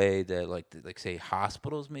there's a way that like say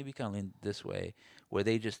hospitals maybe kind of lean this way, where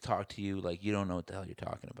they just talk to you like you don't know what the hell you're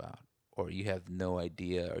talking about, or you have no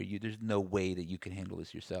idea, or there's no way that you can handle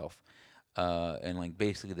this yourself. And like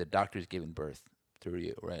basically the doctor's giving birth through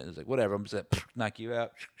you, right? It's like whatever, I'm just gonna knock you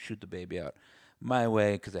out, shoot the baby out my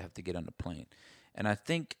way because I have to get on the plane. And I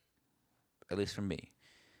think, at least for me,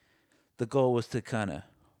 the goal was to kind of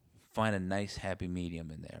find a nice happy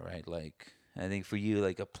medium in there, right? Like I think for you,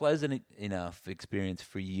 like a pleasant enough experience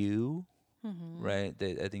for you, right?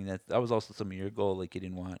 I think that was also some of your goal. Like you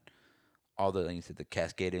didn't want all the, like you said, the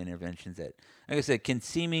cascade of interventions that, like I said, can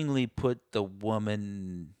seemingly put the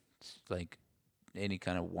woman like any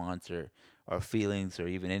kind of wants or feelings or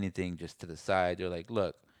even anything just to the side. They're like,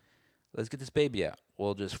 look, let's get this baby out.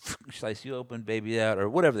 We'll just slice you open, baby out, or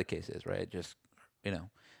whatever the case is, right? Just you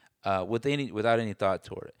know, without any thought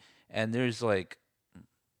toward it. And there's like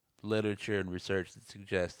literature and research that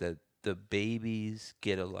suggests that the babies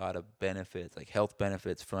get a lot of benefits, like health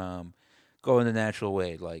benefits from going the natural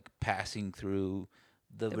way, like passing through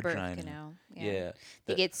the Birth vagina. canal. Yeah.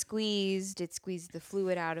 They get squeezed. It squeezes the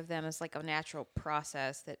fluid out of them. It's like a natural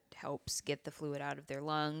process that helps get the fluid out of their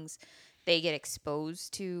lungs. They get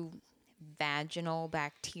exposed to vaginal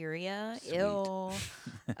bacteria. Sweet. Ill.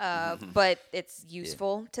 But it's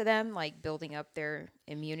useful to them, like building up their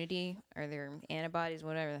immunity or their antibodies,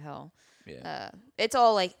 whatever the hell. Yeah. It's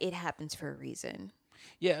all like it happens for a reason.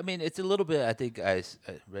 Yeah, I mean, it's a little bit. I think I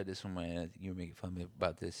read this somewhere, and I think you were making fun of me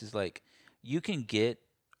about this. Is like you can get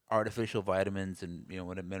artificial vitamins and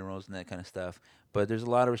what minerals and that kind of stuff, but there's a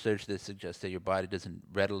lot of research that suggests that your body doesn't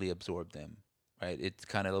readily absorb them. Right? It's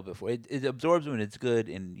kind of a little bit it absorbs them and it's good,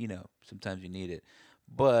 and sometimes you need it,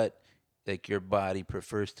 but like your body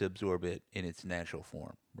prefers to absorb it in its natural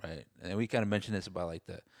form, right? And we kind of mentioned this about like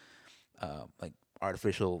the like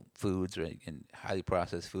artificial foods, right, and highly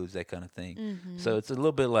processed foods, that kind of thing. So it's a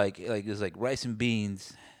little bit like it's like rice and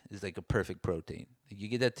beans is like a perfect protein. Like you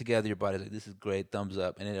get that together, your body's like, this is great, thumbs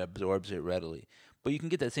up, and it absorbs it readily. But you can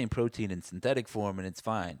get that same protein in synthetic form, and it's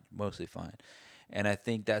fine, mostly fine. And I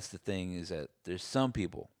think that's the thing, is that there's some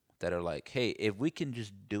people that are like, hey, if we can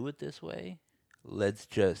just do it this way, let's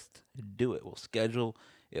just do it. We'll schedule,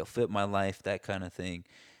 it'll fit my life, that kind of thing.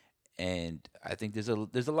 And I think there's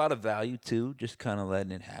a lot of value too, just kind of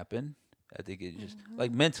letting it happen. I think it just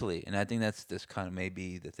like mentally, and I think that's kind of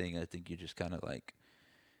maybe the thing. I think you just kind of like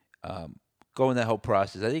going that whole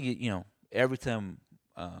process. I think every time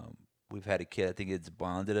we've had a kid, I think it's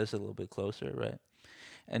bonded us a little bit closer, right?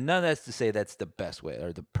 And none of that's to say that's the best way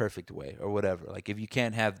or the perfect way or whatever. Like if you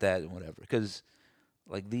can't have that, whatever, because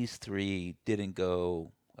like these three didn't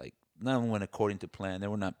go, like none of them went according to plan. They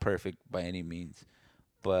were not perfect by any means,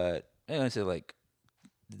 but I say like,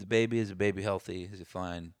 is the baby healthy? Is it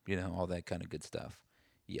fine? All that kind of good stuff.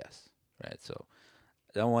 Yes, right. So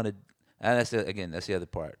I don't want to. And that's the other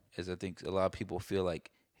part, is I think a lot of people feel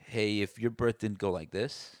like, hey, if your birth didn't go like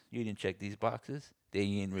this, you didn't check these boxes, then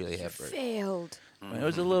you didn't really have birth. Failed. Right? There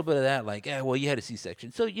was a little bit of that, like, yeah, well, you had a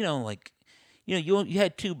C-section, so you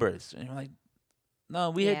had two births, and you're like, No,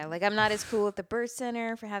 we Yeah, had. like I'm not as cool at the birth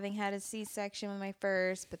center for having had a C-section with my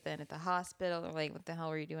first, but then at the hospital, they're like, what the hell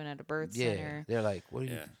were you doing at a birth Yeah, center? they're like, what are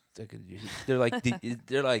you? Yeah. They're like,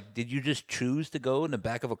 they're like, did you just choose to go in the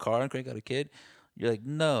back of a car and crank out a kid? You're like,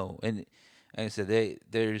 no. And like I said,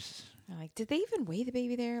 there's, I'm like, did they even weigh the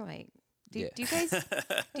baby there? Like, yeah, do you guys do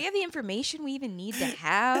you have the information we even need to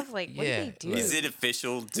have? Like, what do Yeah, they do? like- Is it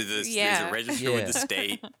official? Is Yeah. it registered with the Yeah.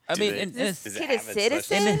 state? I Do mean, they- and Is does this it kid a have a special-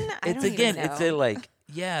 citizen? and then I it's don't again, even know. it's a like,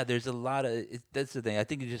 yeah, there's a lot of. That's the thing. I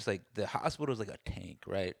think it's just like the hospital is like a tank,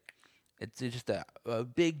 right? It's just a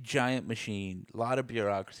big giant machine, a lot of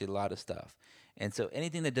bureaucracy, a lot of stuff, and so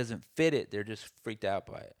anything that doesn't fit it, they're just freaked out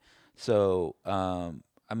by it. So,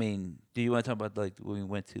 I mean, do you want to talk about like when we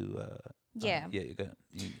went to? Yeah. Yeah, you got.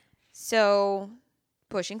 So,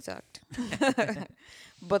 pushing sucked.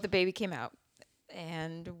 But the baby came out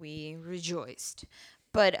and we rejoiced.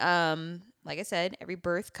 But like I said, every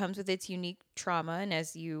birth comes with its unique trauma, and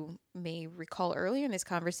as you may recall earlier in this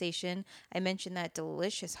conversation, I mentioned that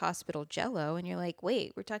delicious hospital jello, and you're like,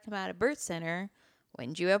 "Wait, we're talking about a birth center. When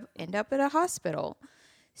did you end up at a hospital?"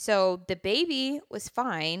 So the baby was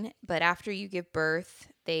fine, but after you give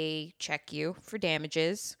birth, they check you for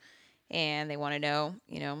damages and they want to know,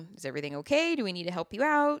 is everything okay? Do we need to help you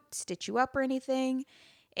out, stitch you up or anything?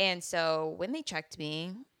 And so when they checked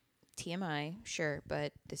me, TMI, sure,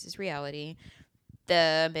 but this is reality.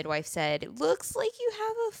 The midwife said, "It looks like you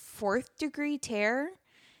have a 4th-degree tear,"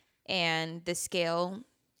 and the scale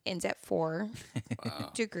ends at 4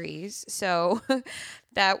 Wow. degrees. So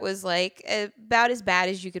that was like about as bad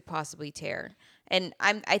as you could possibly tear. And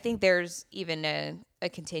I think there's even a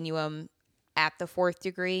continuum at the 4th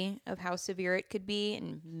degree of how severe it could be,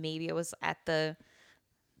 and maybe it was at the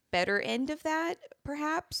better end of that,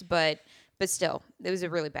 perhaps. But still, it was a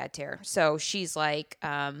really bad tear. So she's like,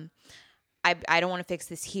 I don't want to fix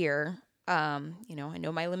this here. I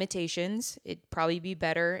know my limitations. It'd probably be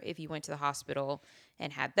better if you went to the hospital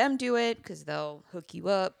and had them do it because they'll hook you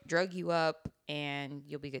up, drug you up, and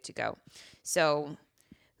you'll be good to go. So,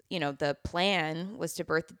 the plan was to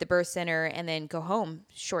birth at the birth center and then go home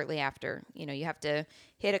shortly after. You have to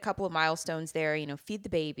hit a couple of milestones there, feed the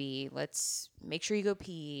baby, let's make sure you go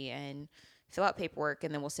pee and fill out paperwork,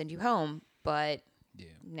 and then we'll send you home. But Yeah.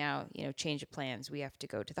 now, change of plans. We have to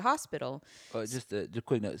go to the hospital. Just a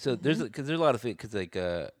quick note. So there's because there's a lot of it because like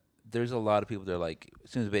there's a lot of people that are like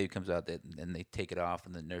as soon as the baby comes out that and they take it off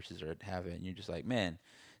and the nurses are have it and you're just like, man,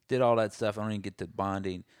 did all that stuff. I don't even get to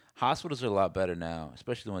bonding. Hospitals are a lot better now,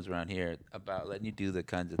 especially the ones around here, about letting you do the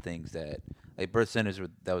kinds of things that like birth centers were.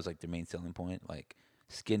 That was like the main selling point, like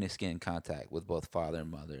skin to skin contact with both father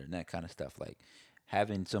and mother and that kind of stuff. Like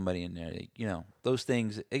having somebody in there, like, those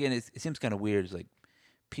things. Again, it seems kind of weird. It's like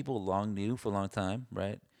people long knew for a long time,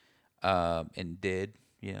 right? And did,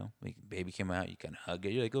 like baby came out, you kind of hug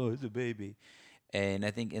it, you're like, oh, it's a baby. And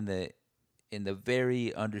I think in the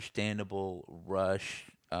very understandable rush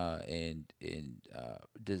and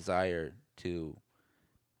desire to,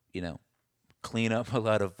 clean up a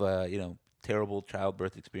lot of terrible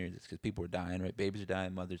childbirth experiences because people are dying, right? Babies are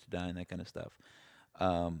dying, mothers are dying, that kind of stuff.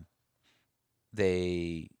 Um,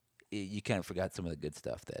 you kind of forgot some of the good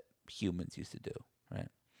stuff that humans used to do, right?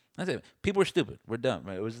 That's it. People were stupid. We're dumb,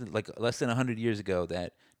 right? It was like less than 100 years ago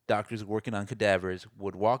that doctors working on cadavers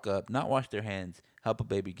would walk up, not wash their hands, help a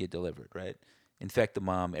baby get delivered, right? Infect the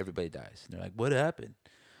mom, everybody dies. And they're like, what happened?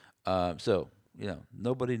 So,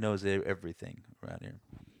 nobody knows everything around here.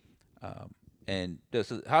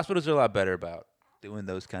 So hospitals are a lot better about doing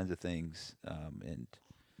those kinds of things. And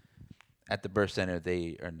at the birth center,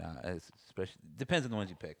 they are not, especially, depends on the ones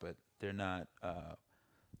you pick, but they're not.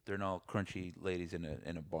 They're not crunchy ladies in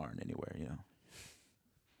a barn anywhere,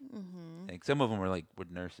 Mm-hmm. Like some of them were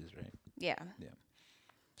nurses, right? Yeah.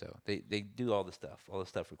 So they do all the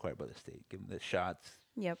stuff required by the state. Give them the shots,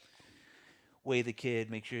 Yep. weigh the kid,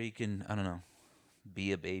 make sure he can, I don't know,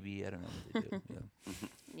 be a baby. I don't know what they do.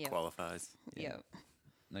 Yep. Qualifies. Yep.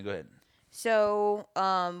 No, go ahead. So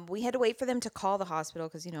we had to wait for them to call the hospital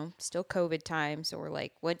because, still COVID time. So we're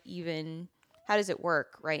like, how does it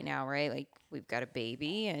work right now, right? Like, we've got a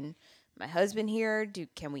baby and my husband here.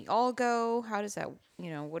 Can we all go? How does that,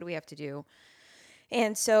 what do we have to do?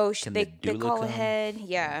 And so Can they the doula call come? ahead.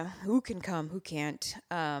 Yeah. Who can come? Who can't?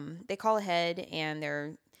 They call ahead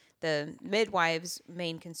and the midwife's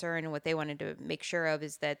main concern and what they wanted to make sure of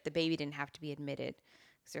is that the baby didn't have to be admitted.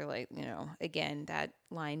 Because they're like, again, that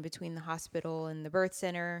line between the hospital and the birth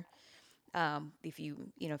center.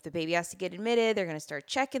 If the baby has to get admitted, they're going to start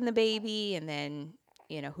checking the baby, and then,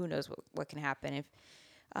 who knows what can happen. If,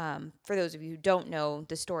 for those of you who don't know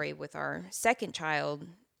the story with our second child,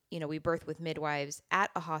 we birthed with midwives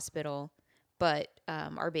at a hospital, but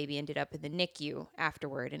our baby ended up in the NICU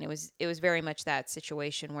afterward, and it was very much that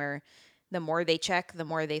situation where the more they check, the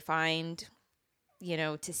more they find,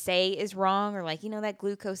 to say is wrong, or like, that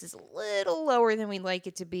glucose is a little lower than we'd like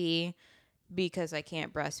it to be because I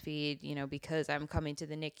can't breastfeed, because I'm coming to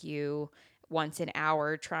the NICU once an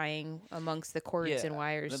hour trying amongst the cords and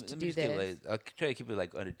wires to let me do just give this. I'll try to keep it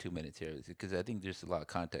like under 2 minutes here because I think there's a lot of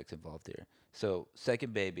context involved here. So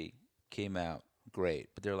second baby came out great,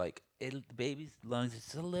 but they're like, the baby's lungs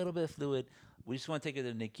is a little bit of fluid. We just want to take her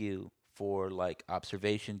to the NICU for like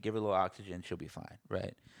observation, give her a little oxygen, she'll be fine,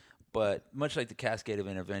 right? But much like the cascade of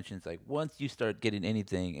interventions, like once you start getting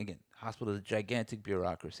anything, again, hospital is a gigantic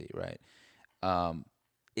bureaucracy, right? Um,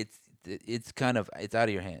 it's kind of it's out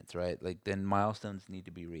of your hands, right? Like then milestones need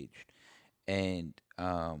to be reached, and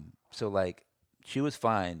so like she was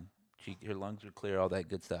fine, her lungs were clear, all that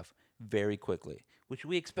good stuff, very quickly, which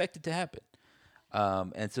we expected to happen.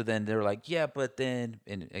 And so then they were like, yeah, but then,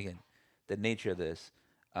 and again, the nature of this,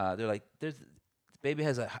 they're like, the baby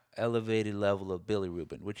has a elevated level of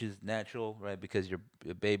bilirubin, which is natural, right? Because your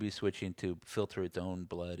baby's switching to filter its own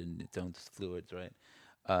blood and its own fluids, right?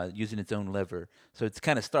 Using its own liver, so it's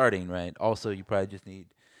kind of starting, right? Also, it probably just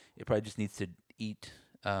needs to eat,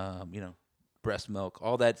 you know, breast milk.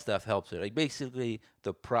 All that stuff helps it. Like basically,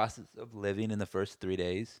 the process of living in the first 3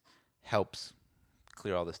 days helps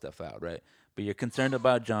clear all this stuff out, right? But you're concerned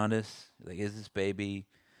about jaundice. Like, is this baby,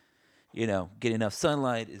 get enough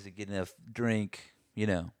sunlight? Is it getting enough drink?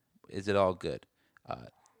 Is it all good?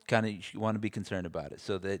 Kind of, you want to be concerned about it.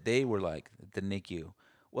 So that they were like the NICU.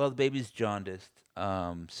 Well, the baby's jaundiced,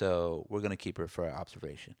 so we're gonna keep her for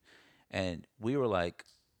observation. And we were like,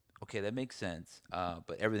 okay, that makes sense.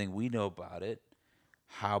 But everything we know about it,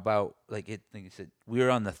 how about like it? Like you said, we were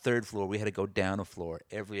on the third floor. We had to go down a floor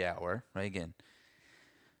every hour, right? Again,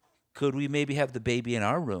 could we maybe have the baby in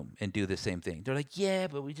our room and do the same thing? They're like, yeah,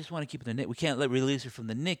 but we just want to keep it in the NICU. We can't release her from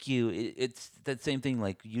the NICU. It's that same thing.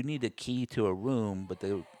 Like you need a key to a room, but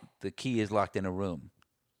the key is locked in a room.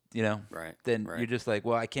 Right. Then you're Right. just like,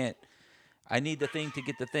 well, I can't. I need the thing to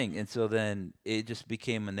get the thing, and so then it just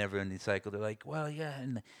became a never-ending cycle. They're like, well, yeah,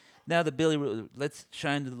 and now the let's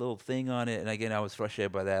shine the little thing on it. And again, I was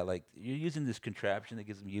frustrated by that. Like you're using this contraption that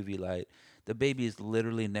gives them UV light. The baby is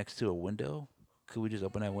literally next to a window. Could we just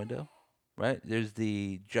open that window? Right? There's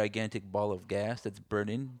the gigantic ball of gas that's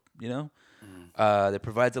burning. Mm. That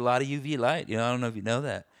provides a lot of UV light. I don't know if you know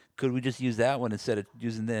that. Could we just use that one instead of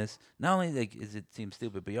using this? Not only like is it seem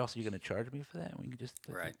stupid, but you're going to charge me for that. We can just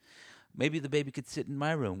Right. maybe the baby could sit in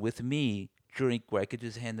my room with me, drink, where I could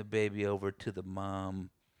just hand the baby over to the mom.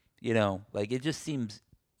 Like it just seems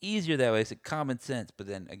easier that way. It's like common sense, but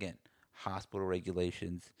then again, hospital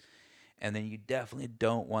regulations, and then you definitely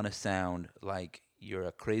don't want to sound like you're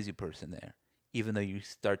a crazy person there, even though you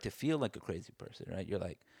start to feel like a crazy person, right? You're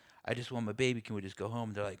like, I just want my baby. Can we just go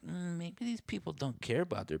home? They're like, maybe these people don't care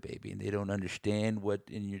about their baby and they don't understand what.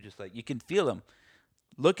 And you're just like, you can feel them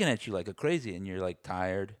looking at you like a crazy, and you're like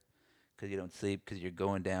tired because you don't sleep because you're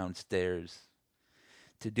going downstairs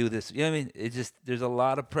to do this. You know what I mean? It's just there's a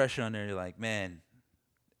lot of pressure on there. You're like, man,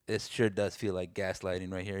 this sure does feel like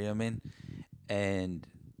gaslighting right here. You know what I mean? And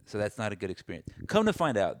so that's not a good experience. Come to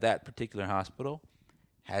find out, that particular hospital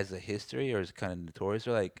has a history or is kind of notorious.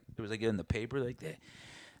 Or like it was like in the paper, like that.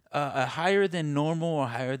 A higher than normal or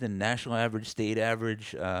higher than national average, state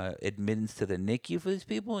average admittance to the NICU for these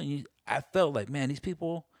people. And I felt like, man, these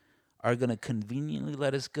people are going to conveniently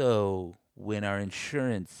let us go when our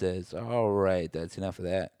insurance says, all right, that's enough of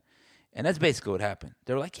that. And that's basically what happened.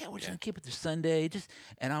 They were like, yeah, we're just Yeah. going to keep it to Sunday,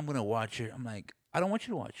 and I'm going to watch it. I'm like, I don't want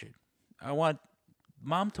you to watch it. I want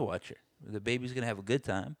mom to watch it. The baby's going to have a good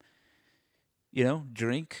time,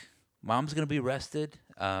 drink. Mom's going to be rested.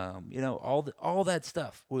 All that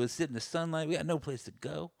stuff. We'll sit in the sunlight. We got no place to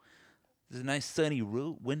go. There's a nice sunny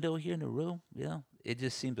window here in the room. It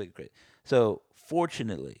just seems like great. So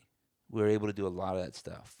fortunately, we were able to do a lot of that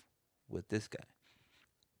stuff with this guy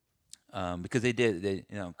because they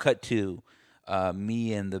cut to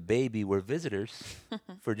me and the baby were visitors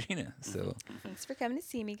for Gina. So, Thanks for coming to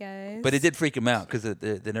see me, guys. but it did freak him out because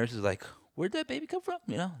the nurse was like, "Where'd that baby come from?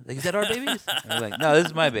 Like, is that our baby?" I was like, "No, this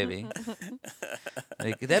is my baby.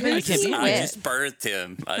 Like that baby can't be I here." just birthed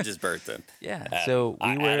him. Yeah. Adam. So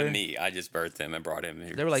we were. Adam, me. I just birthed him and brought him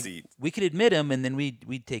here. They were like, we could admit him, and then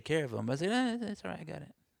we'd take care of him. I was like, that's all right, I got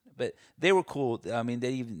it. But they were cool. I mean,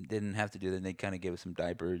 they even didn't have to do that. They kind of gave us some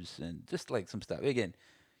diapers and just like some stuff. Again,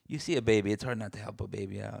 you see a baby, it's hard not to help a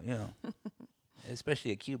baby out,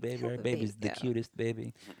 especially a cute baby. Help Our a baby's baby the out. cutest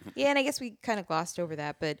baby. Yeah, and I guess we kind of glossed over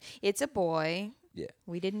that, but it's a boy. Yeah.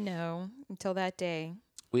 We didn't know until that day.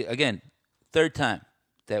 We again, third time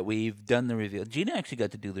that we've done the reveal. Gina actually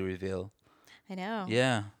got to do the reveal. I know.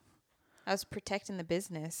 Yeah. I was protecting the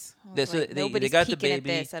business. I was That's like, what nobody's they got the peeking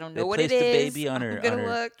baby. at this. I don't They know what it placed the is. baby on I'm her gonna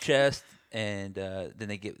look. chest, and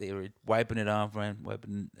then they were wiping it off, right?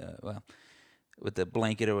 Wiping with the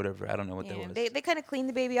blanket or whatever. I don't know what that Yeah, was. they kind of clean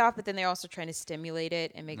the baby off, but then they're also trying to stimulate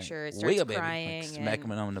it and make Like, sure it wake starts up, baby. crying. Like, smack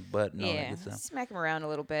him and, on the butt and all that yeah, good stuff. smack him around a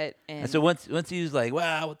little bit. And, And so once he was like,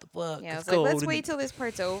 "Wow, what the fuck?" yeah, I it's was like, cold. let's and wait till this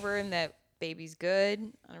part's over and that baby's good.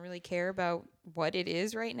 I don't really care about what it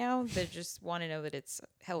is right now. They just want to know that it's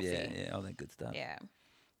healthy. yeah, all that good stuff. Yeah.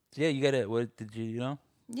 So yeah, you got it. What did you know?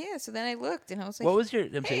 Yeah, so then I looked and I was like, What was your?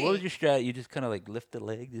 I'm saying, what was hey. your strat? You just kind of like lift the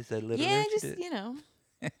leg, just that little. yeah, lift you just, did?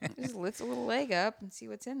 just lift a little leg up and see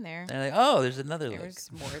what's in there. And like, oh, there's another There leg. was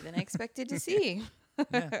more than I expected to see.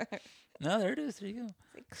 Yeah. No, there it is. There you go.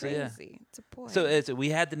 Like So, yeah. crazy. It's a boy. So we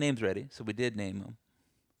had the names ready, so we did name them.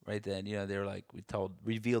 Right then, they were like,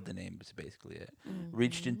 revealed the names basically.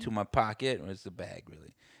 Reached into my pocket, or it's a bag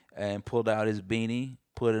really, and pulled out his beanie,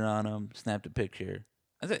 put it on him, snapped a picture.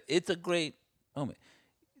 I said, it's a great moment.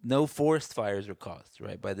 No forest fires were caused,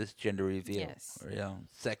 right, by this gender reveal. Yes. Or,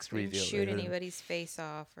 sex Didn't reveal. shoot right? anybody's face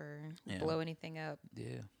off or Yeah. blow anything up.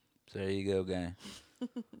 Yeah. So there you go, guy.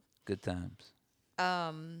 Good times.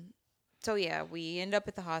 So yeah, we end up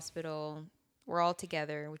at the hospital. We're all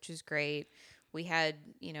together, which is great. We had,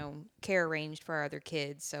 care arranged for our other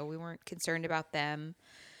kids, so we weren't concerned about them.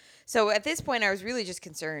 So at this point, I was really just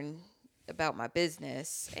concerned about my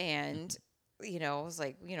business. And, I was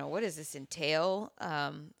like, what does this entail?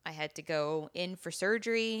 I had to go in for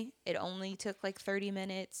surgery. It only took like 30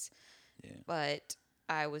 minutes, Yeah. but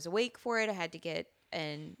I was awake for it. I had to get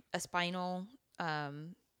a spinal,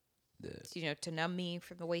 to numb me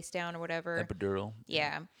from the waist down or whatever. Epidural.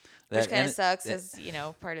 Yeah. That- Which kind and of it- sucks that-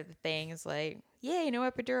 as, part of the thing is like, yay, no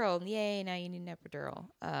epidural. And yay, now you need an epidural.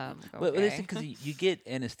 Well, Okay. listen, because you get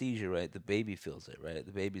anesthesia, right? The baby feels it, right?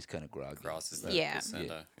 The baby's kind of groggy. Crosses right? that Yeah.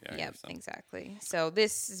 placenta. Yeah. Yep, or something. exactly. So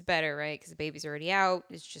this is better, right? Because the baby's already out.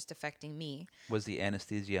 It's just affecting me. Was the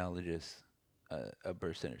anesthesiologist a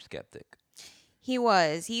birth center skeptic? He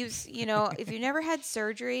was. If you never had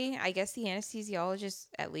surgery, I guess the anesthesiologist,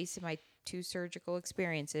 at least in my 2 surgical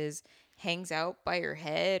experiences, hangs out by your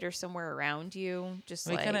head or somewhere around you. Just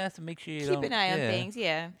Well, you like kind of have to make sure you keep don't an eye on things.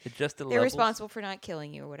 Yeah. Adjust the They're levels. responsible for not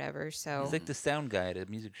killing you or whatever. So He's like the sound guy at a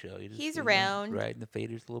music show. You just, He's around. riding the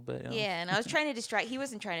faders a little bit. yeah, and I was trying to distract. He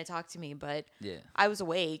wasn't trying to talk to me, but Yeah. I was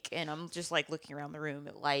awake and I'm just like looking around the room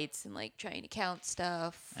at lights and like trying to count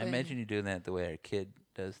stuff. I and- imagine you doing that the way our kid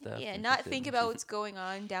does stuff. Yeah, and not just think about what's going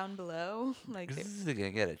on down below. Like I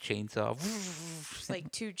got a chainsaw. there's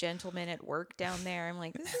like 2 gentlemen at work down there. I'm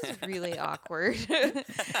like, this is really awkward.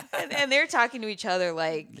 and they're talking to each other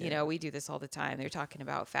like, we do this all the time. They're talking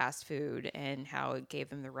about fast food and how it gave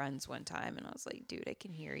them the runs one time. And I was like, dude, I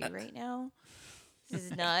can hear you right now. This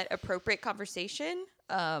is not appropriate conversation.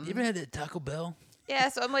 You ever had that Taco Bell? Yeah,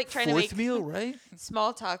 so I'm like trying to Fourth make meal, right?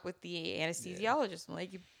 small talk with the anesthesiologist. I'm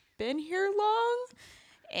like, you've been here long?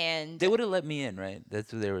 And They would have let me in, right?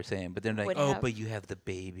 That's what they were saying. But they're like, Would oh, have. but you have the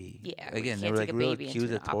baby. Yeah, we Again, they can't were take like a real baby into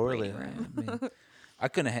an accusatorial. operating room. I mean, I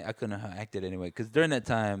couldn't have acted anyway because during that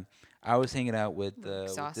time I was hanging out with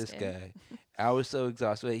this Exhausted. guy. I was so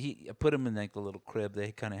exhausted. I put him in like the little crib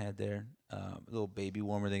they kind of had there, little baby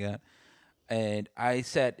warmer they got, and I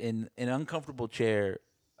sat in an uncomfortable chair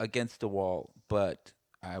against the wall, but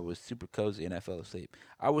I was super cozy and I fell asleep.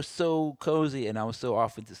 I was so cozy and I was so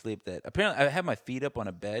off into sleep that apparently I had my feet up on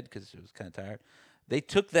a bed because I was kind of tired. They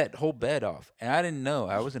took that whole bed off and I didn't know.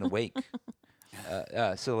 I wasn't awake.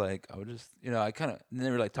 So like I would just, I kind of, they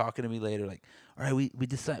were like talking to me later, like, all right, we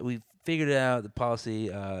figured it out, the policy,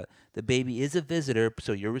 the baby is a visitor,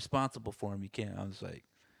 so you're responsible for him. You can't. I was like,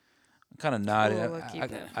 I'm kind of nodding. Cool, look, you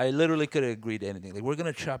can- I literally could have agreed to anything. Like, we're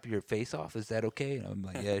gonna chop your face off. Is that okay? And I'm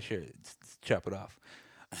like, yeah, sure. Let's chop it off.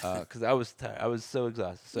 Because I was tired. I was so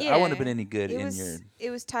exhausted. So I wouldn't have been any good in your.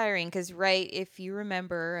 It was tiring because, right, if you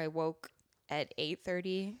remember, I woke at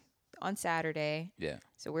 8:30 on Saturday. Yeah.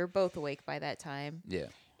 So we were both awake by that time. Yeah.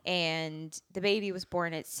 And the baby was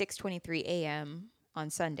born at 6:23 a.m. on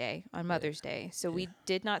Sunday, on Mother's Day. So we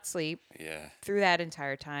did not sleep Yeah. through that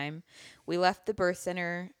entire time. We left the birth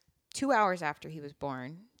center 2 hours after he was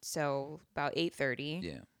born. So about 8:30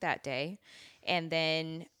 Yeah. that day. And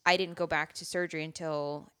then I didn't go back to surgery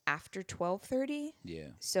until after 12:30. Yeah.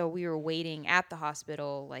 So we were waiting at the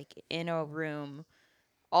hospital, like in a room,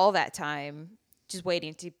 all that time, just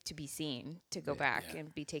waiting to be seen, to go back yeah.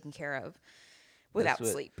 and be taken care of without That's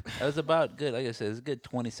what- sleep. That was about good. Like I said, it was a good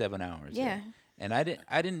 27 hours. Yeah. there. And I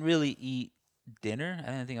didn't really eat dinner.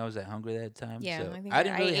 I didn't think I was that hungry that time. Yeah, So I think I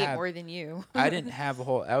didn't I really ate have. more than you. I didn't have a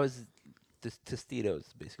whole. just Tostitos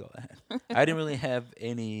is basically all I had. I didn't really have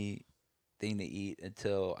anything to eat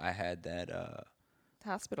until I had that.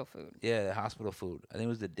 Hospital food. Yeah, the hospital food. I think it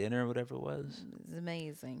was the dinner or whatever it was. It's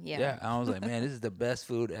amazing. Yeah. Yeah, I was like, man, this is the best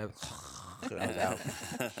food ever. And I was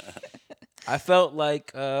out. I felt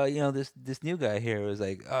like, this new guy here was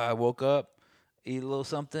like, I woke up, eat a little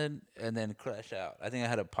something, and then crash out. I think I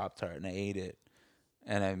had a Pop Tart and I ate it,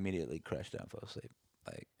 and I immediately crashed out, fell asleep.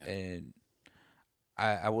 And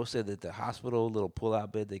I will say that the hospital little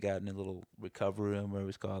pull-out bed they got in a little recovery room, whatever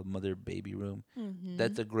it's called, mother baby room.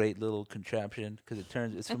 That's a great little contraption because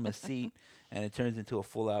it's from a seat and it turns into a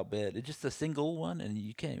full-out bed. It's just a single one, and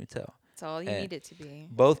you can't even tell. That's all you And need it to be.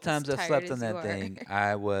 Both As times I tired slept on as you that are. thing,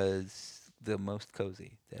 I was the most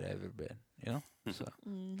cozy that I've ever been. So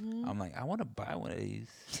I'm like, I want to buy one of these,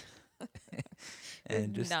 and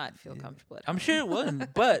Would just not feel comfortable at I'm all. sure it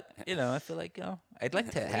wouldn't, but I feel like I'd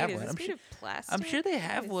like to Wait, have is one. this I'm made sure. of plastic? I'm sure they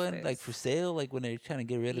have What one is like for this? sale, like when they're trying to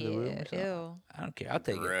get rid of the room or something. Ew. I don't care. I'll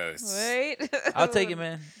take it. Gross. Right? I'll take it,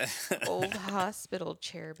 man. Old hospital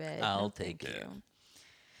chair bed. I'll No, take thank it. you.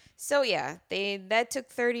 So yeah, that took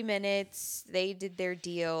 30 minutes. They did their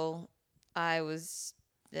deal. I was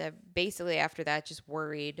basically after that just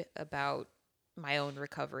worried about my own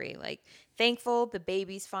recovery. Like thankful the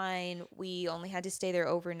baby's fine. We only had to stay there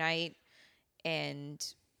overnight, and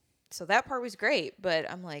so that part was great. But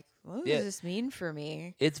I'm like, what Yeah. does this mean for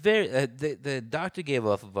me? It's very. The doctor gave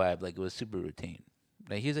off a vibe like it was super routine.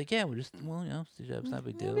 Like he was like, yeah, we're just it's not a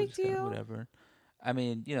big No deal. big Just kinda deal. whatever. I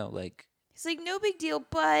mean, like. It's like no big deal,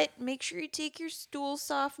 but make sure you take your stool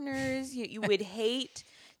softeners. You would hate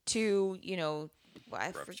to,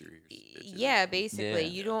 Rupture your stitches or yeah, something. basically,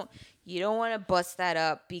 Yeah. you don't want to bust that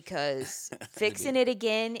up because fixing it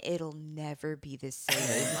again, it'll never be the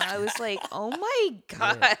same. I was like, oh my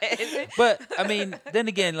god. But I mean, then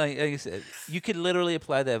again, like I said, you could literally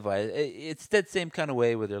apply that vibe. It's that same kind of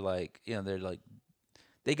way where they're like,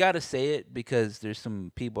 they got to say it because there's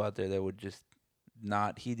some people out there that would just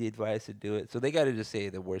not heed the advice to do it. So they got to just say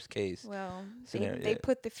the worst case. Well, Scenario, they yeah.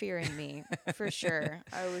 put the fear in me for sure.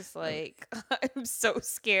 I was like, I'm so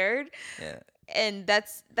scared. Yeah. And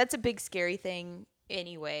that's a big scary thing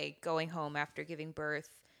anyway, going home after giving birth.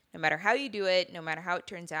 No matter how you do it, no matter how it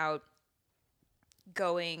turns out,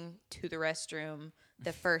 going to the restroom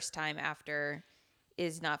the first time after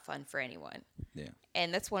is not fun for anyone. Yeah.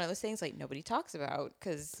 And that's one of those things like nobody talks about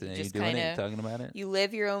because So you you just doing kind it, of talking about it. you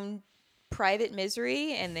live your own private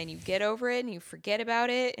misery and then you get over it and you forget about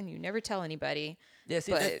it and you never tell anybody. Yeah,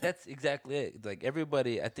 see, But- that's exactly it. Like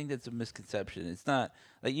everybody, I think that's a misconception. It's not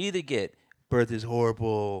like you either get birth is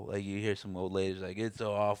horrible, like you hear some old ladies like it's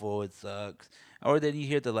so awful, it sucks, or then you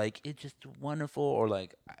hear the like it's just wonderful, or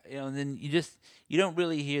like and then you don't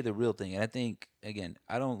really hear the real thing. And I think again,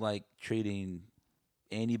 I don't like treating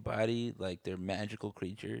anybody like they're magical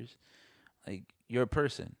creatures. Like you're a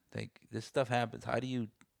person. Like this stuff happens.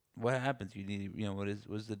 What happens? You need,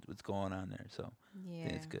 what's going on there? So Yeah.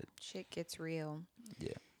 it's good. Shit gets real.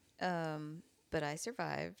 Yeah. But I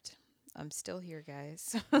survived. I'm still here,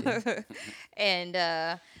 guys. Yeah. And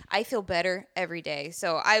I feel better every day.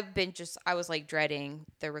 So I was like dreading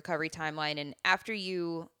the recovery timeline. And after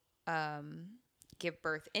you give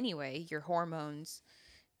birth anyway, your hormones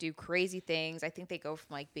do crazy things. I think they go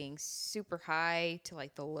from like being super high to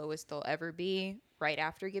like the lowest they'll ever be right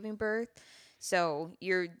after giving birth. So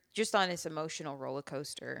you're just on this emotional roller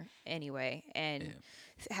coaster anyway. And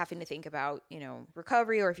having to think about,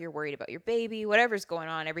 recovery, or if you're worried about your baby, whatever's going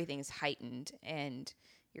on, everything is heightened and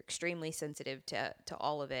you're extremely sensitive to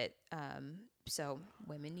all of it. So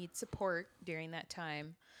women need support during that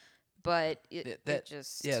time. But it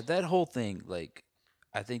just. Yeah, that whole thing, like,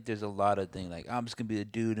 I think there's a lot of things, like, I'm just going to be a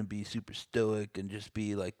dude and be super stoic and just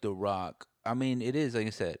be like The Rock. I mean, it is, like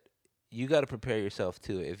I said, you got to prepare yourself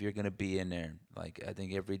too if you're going to be in there. Like, I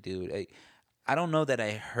think every dude, I don't know that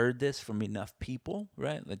I heard this from enough people,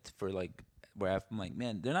 right? Like, where I'm like,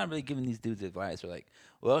 man, they're not really giving these dudes advice. They're like,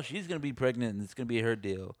 well, she's going to be pregnant and it's going to be her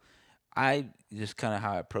deal. I just kind of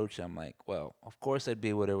how I approach it. I'm like, well, of course I'd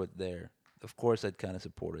be with her there. Of course I'd kind of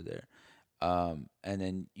support her there. And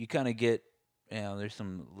then you kind of get, there's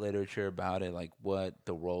some literature about it, like what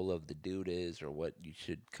the role of the dude is or what you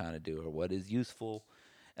should kind of do or what is useful.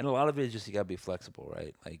 And a lot of it is just you got to be flexible,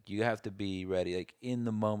 right? Like you have to be ready, like in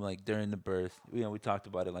the moment, like during the birth. We talked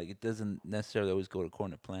about it, like it doesn't necessarily always go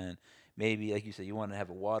according to plan. Maybe, like you said, you want to have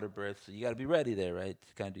a water birth, so you got to be ready there, right,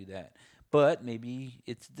 to kind of do that. But maybe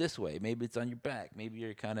it's this way. Maybe it's on your back. Maybe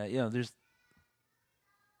you're kind of,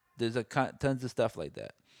 there's tons of stuff like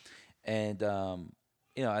that. And,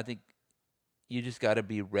 I think you just got to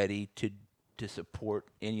be ready to support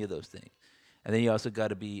any of those things. and then you also got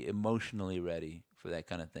to be emotionally ready for that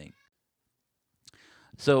kind of thing.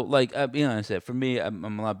 So, like, you know, I said, for me,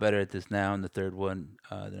 I'm a lot better at this now in the third one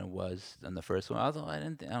than I was on the first one. Although I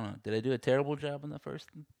don't know, did I do a terrible job on the first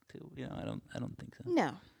two? You know, I don't think so. No, I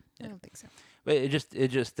Yeah, don't think so. but it just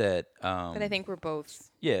that, But I think we're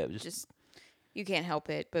both yeah, just you can't help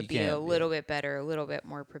it, you but be a can't, yeah, little bit better, a little bit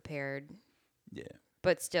more prepared, yeah.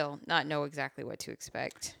 but still not know exactly what to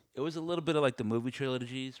expect. It was a little bit of like the movie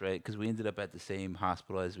trilogies, right? Because we ended up at the same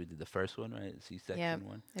hospital as we did the first one, right? The Yeah, C-section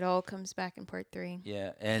one. it all comes back in part 3.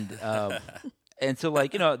 Yeah, and so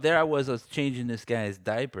like, you know, there I was changing this guy's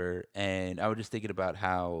diaper, and I was just thinking about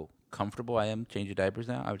how comfortable I am changing diapers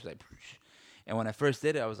now. I was just like, and when I first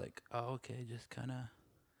did it, I was like, oh, okay, just kind of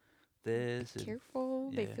this, and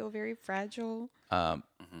Careful, they yeah. feel very fragile. Um,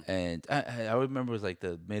 and I remember it was like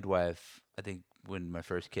the midwife. I think when my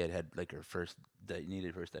first kid had like her first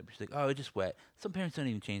needed first diaper, she's like, "Oh, it's just wet." Some parents don't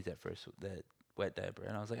even change that wet diaper,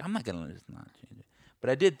 and I was like, "I'm not gonna just not change it." But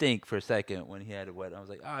I did think for a second when he had it wet, I was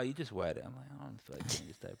like, "Oh, you just wet it." I'm like, "I don't feel like changing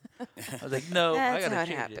this diaper." I was like, "No, I That's gotta how it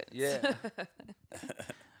change happens. it." Yeah,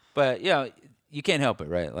 but yeah, you can't help it,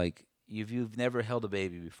 right? Like if you've never held a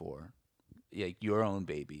baby before, like your own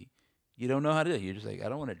baby, you don't know how to do it. You're just like, I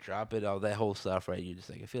don't want to drop it, all that whole stuff, right? You're just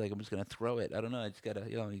like, I feel like I'm just gonna throw it. I don't know. I just gotta,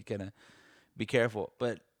 you gotta be careful.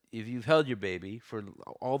 But if you've held your baby for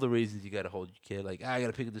all the reasons you gotta hold your kid, like I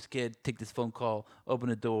gotta pick up this kid, take this phone call, open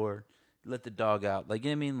the door, let the dog out, like,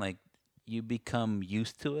 you know what I mean? Like you become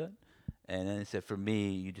used to it. And then I said, for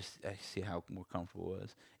me, I see how more comfortable it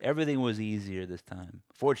was. Everything was easier this time,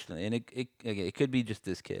 fortunately. And it could be just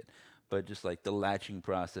this kid, but just like the latching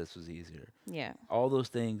process was easier. Yeah, All those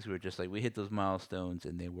things were just like we hit those milestones,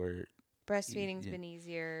 and they were breastfeeding's yeah, been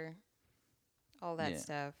easier, all that yeah,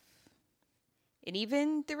 stuff, and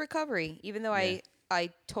even the recovery. Even though yeah.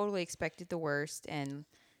 I totally expected the worst and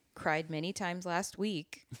cried many times last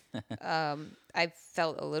week, I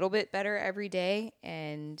felt a little bit better every day,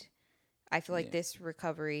 and I feel like Yeah, this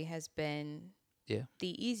recovery has been yeah.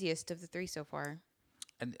 the easiest of the 3 so far.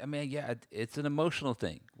 And I mean, yeah, it's an emotional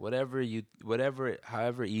thing. However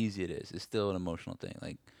easy it is, it's still an emotional thing.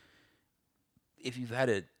 Like if you've had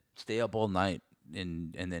to stay up all night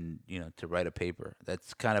and then to write a paper,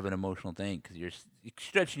 that's kind of an emotional thing because you're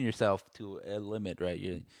stretching yourself to a limit, right?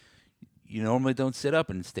 You normally don't sit up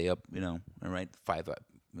and stay up, and write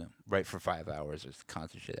for 5 hours or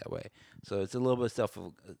concentrate that way. So it's a little bit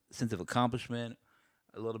of sense of accomplishment,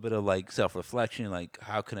 a little bit of like self reflection, like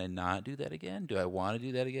how can I not do that again? Do I want to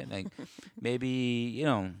do that again? Like maybe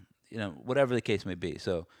whatever the case may be.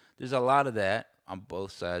 So there's a lot of that on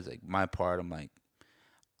both sides. Like my part, I'm like,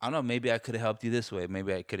 I don't know. Maybe I could have helped you this way.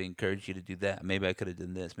 Maybe I could have encouraged you to do that. Maybe I could have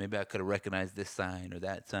done this. Maybe I could have recognized this sign or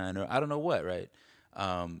that sign or I don't know what, right?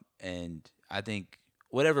 And I think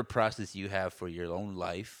whatever process you have for your own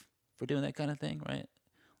life for doing that kind of thing, right?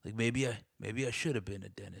 Like maybe I should have been a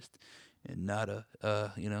dentist and not a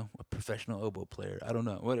professional oboe player. I don't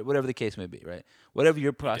know. Whatever the case may be, right? Whatever your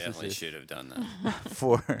You process definitely is should have done that.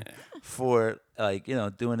 for Yeah. for like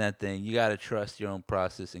doing that thing, you got to trust your own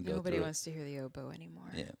process and go Nobody through it. wants to hear the oboe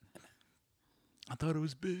anymore. Yeah. I thought it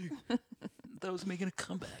was big. I thought it was making a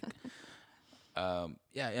comeback.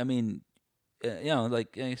 Yeah, I mean,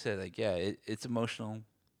 like you said, like yeah, it's emotional.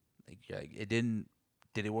 Like yeah, it didn't.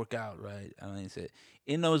 Did it work out right? I mean, said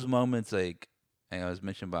in those moments, like I was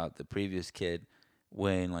mentioning about the previous kid,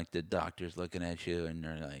 when like the doctor's looking at you and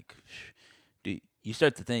they're like, you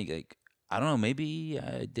start to think like, I don't know, maybe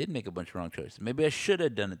I did make a bunch of wrong choices. Maybe I should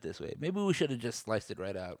have done it this way. Maybe we should have just sliced it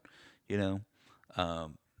right out. You know,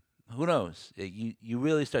 um, who knows? You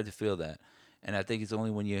really start to feel that, and I think it's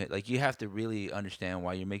only when you have to really understand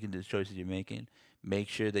why you're making the choices you're making. Make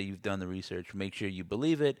sure that you've done the research. Make sure you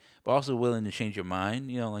believe it, but also willing to change your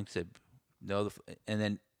mind. Like I said, and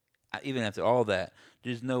then even after all that,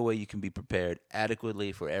 there's no way you can be prepared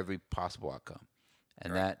adequately for every possible outcome,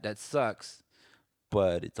 and Right. that sucks,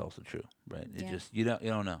 but it's also true, right? It Yeah. just you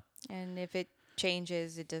don't know. And if it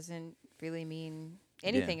changes, it doesn't really mean Yeah,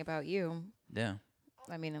 anything about you. yeah,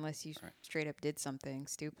 I mean, unless you Right. straight up did something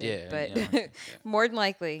stupid. yeah. But more than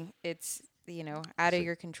likely, it's out It's of like,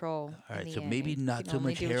 your control. all in right, the so end. maybe You not can so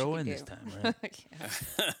only much do what you can heroin this do. time, right?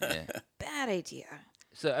 Yeah. Bad idea.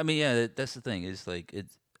 So I mean, yeah, that's the thing. It's like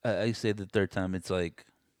I say the third time. It's like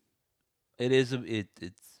it is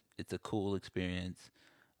it's a cool experience.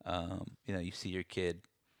 You see your kid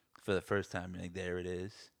for the first time. You're like, there it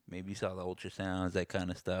is. Maybe you saw the ultrasounds, that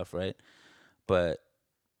kind of stuff, right? But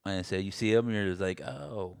when I say you see them, you're just like,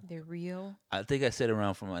 oh. They're real. I think I said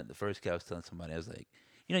around from like the first kid I was telling somebody, I was like,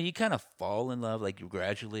 you kind of fall in love, like you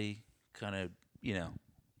gradually kind of, you're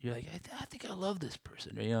like, I think I love this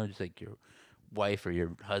person, or, just like you're wife or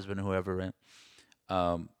your husband or whoever, right?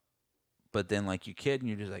 Um, but then like your kid, and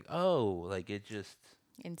you're just like, oh, like it just,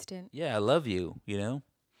 Instant. yeah, I love you,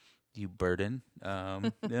 you burden. Yeah.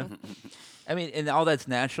 I mean, and all that's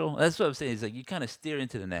natural. That's what I'm saying. Is like you kind of steer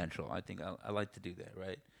into the natural. I think I like to do that,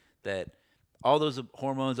 right? That all those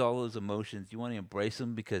hormones, all those emotions, you want to embrace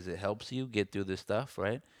them because it helps you get through this stuff,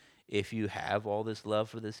 right? If you have all this love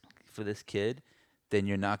for this kid, then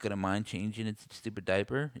you're not gonna mind changing its stupid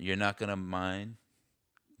diaper. You're not gonna mind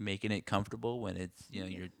making it comfortable when it's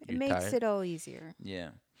you're It makes tired. it all easier.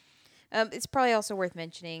 Yeah. It's probably also worth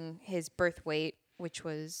mentioning his birth weight, which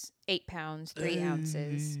was 8 pounds 3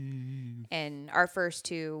 ounces, and our first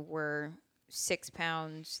two were 6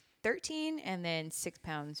 pounds 13, and then 6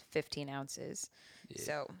 pounds 15 ounces. Yeah.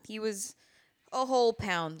 So he was a whole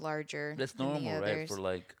pound larger. That's than the normal, right? others. For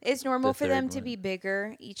like It's normal the for them third to one. be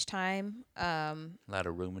bigger each time. A lot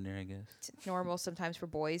of room in there, I guess. It's normal sometimes for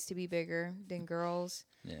boys to be bigger than girls.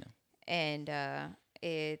 Yeah. And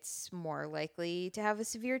it's more likely to have a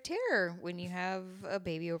severe tear when you have a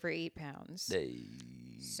baby over 8 pounds. They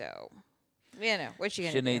So, what you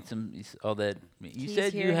gonna shouldn't do? eat all that. You He's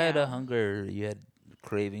said you here had a now. hunger. You had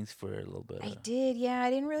cravings for a little bit. I did, yeah. I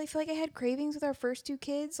didn't really feel like I had cravings with our first two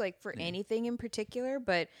kids, like for anything in particular.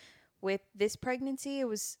 But with this pregnancy, it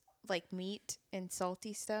was like meat and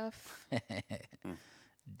salty stuff.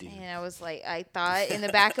 Dude. And I was like, I thought in the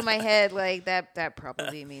back of my head, like that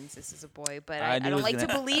probably means this is a boy. But I I knew it don't was like to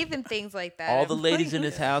gonna- believe in things like that. All I'm the ladies in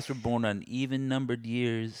like, this house were born on even numbered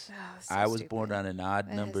years. "Oh, so I was born stupid. on an odd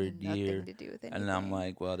That has numbered nothing year. to do with And I'm anything.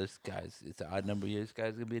 like, well, it's an odd number year. This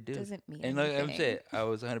guy's gonna be a dude. Doesn't mean and like I'm anything. saying, I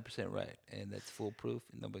was 100% right, and that's foolproof.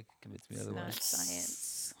 And nobody can convince me It's otherwise. not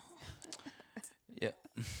science. Yeah.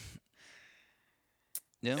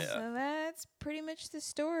 Yeah. Yeah. So that's pretty much the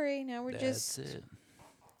story. Now we're That's just it.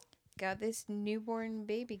 got this newborn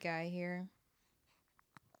baby guy here.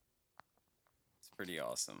 It's pretty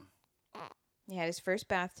awesome. He had his first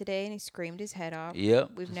bath today and he screamed his head off.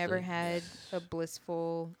 Yep. We've just never like- had a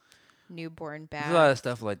blissful newborn There's bath. a lot of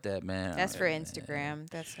stuff like that, man. That's for Yeah. Instagram.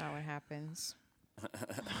 That's not what happens.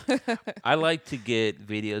 I like to get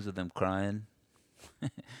videos of them crying.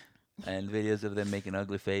 And videos of them making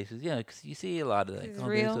ugly faces. Yeah, because you see a lot of like, This is oh,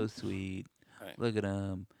 real. they're so sweet. Right. Look at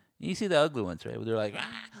them. You see the ugly ones, right? Where they're like,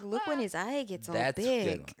 ah, Look when his eye gets all that's a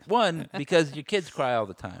good big. one. Because your kids cry all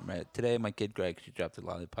the time, right? Today, my kid cried 'cause she dropped a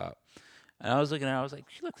lollipop. And I was looking at her, I was like,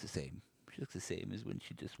 she looks the same. She looks the same as when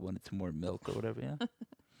she just wanted some more milk or whatever, yeah?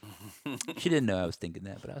 She didn't know I was thinking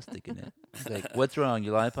that, but I was thinking that. She's like, what's wrong?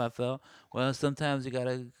 Your lollipop fell? Well, sometimes you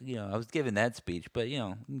gotta, I was giving that speech, but, I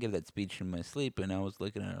can give that speech in my sleep. And I was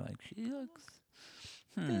looking at her like, she looks,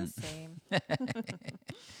 The same.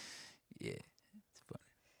 yeah, it's funny.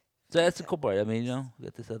 So that's the cool part. I mean, we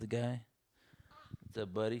got this other guy. What's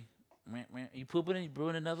up, buddy? Meh, meh. You pooping and you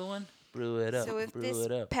brewing another one? Brew it up. So if Brew this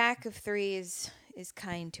it up. pack of three is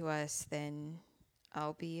kind to us, then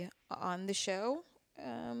I'll be on the show,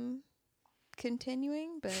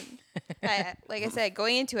 continuing. But like I said,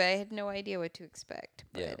 going into it, I had no idea what to expect.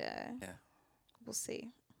 But Yeah. Yeah. we'll see.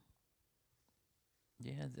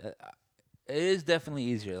 Yeah, it is definitely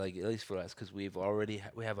easier. Like at least for us, because we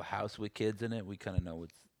have a house with kids in it. We kind of know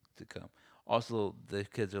what's to come. Also, the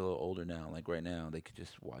kids are a little older now. Like right now, they could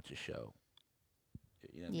just watch a show.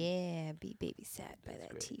 You know what I mean? Yeah, be babysat by That's that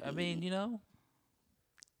great. TV. I mean,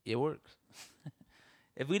 it works.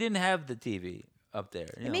 If we didn't have the TV up there,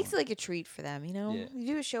 it makes it like a treat for them. Yeah. You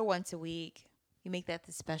do a show once a week. You make that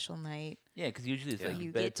the special night. yeah, because usually it's Yeah. like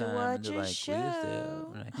You get to bedtime, and watch they're a like, "We just stay up." show.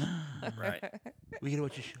 We're like, Right. we gotta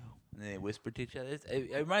watch a show. And they whisper to each other.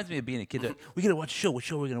 It reminds me of being a kid. Like, we gotta watch a show. What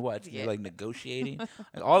show are we gonna watch? And Yeah. They're like negotiating.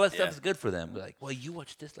 Like, all that stuff Yeah. is good for them. They're like, well, you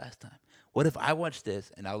watched this last time. What if I watch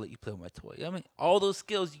this and I'll let you play with my toy? I mean, all those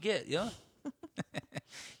skills you get,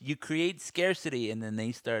 You create scarcity, and then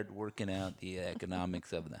they start working out the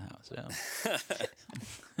economics of the house.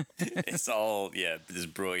 It's all this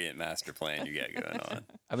brilliant master plan you got going on.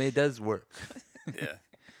 I mean, it does work.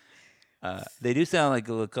 Yeah. They do sound like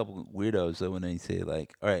a little couple weirdos though when they say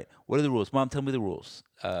like, "All right, what are the rules, Mom? Tell me the rules."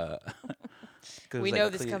 'Cause We it's know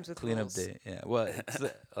like this comes with cleanup rules. day. Yeah, well, it's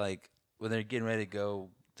like when they're getting ready to go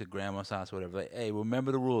to grandma's house, or whatever. Like, hey,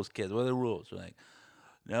 remember the rules, kids. What are the rules? We're like,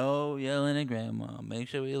 no yelling at grandma. Make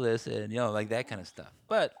sure we listen. Like that kind of stuff.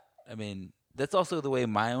 But I mean, that's also the way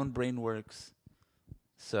my own brain works.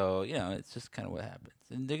 So it's just kind of what happens.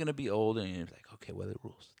 And they're gonna be old, and you're like, okay, what are the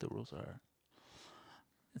rules? The rules are.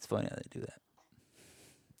 It's funny how they do that.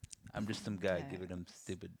 I'm just some guy Yeah. giving them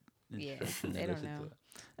stupid Yeah, instructions. they don't listen to know. it.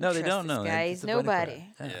 No, they trust don't this know. guy. That's He's the funny part. nobody.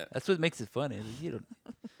 Yeah. That's what makes it funny. You don't.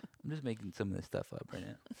 I'm just making some of this stuff up right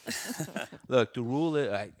now. Look, the rule is,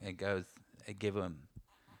 I gave him.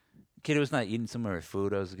 Kid was not eating some of her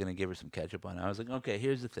food. I was gonna give her some ketchup on it. I was like, okay,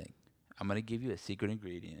 here's the thing. I'm gonna give you a secret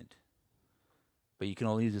ingredient, but you can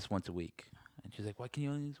only use this once a week. And she's like, why can you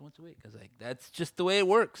only use this once a week? I was like, that's just the way it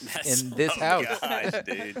works in this house. Gosh,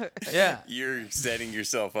 dude. Yeah. You're setting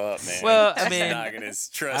yourself up, man. Well, I She's mean, not gonna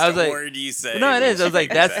trust I was a like, word you say. No, it when is. I was she like,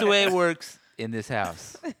 figures that's the out. way it works in this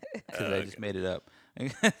house because I Okay. just made it up. I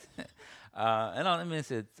mean,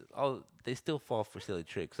 it's all they still fall for silly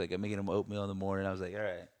tricks. Like I'm making them oatmeal in the morning. I was like, all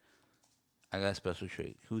right, I got a special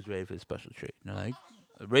treat. Who's ready for the special treat? And they're like,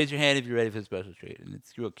 raise your hand if you're ready for the special treat. And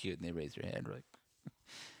it's real cute. And they raise their hand. Like,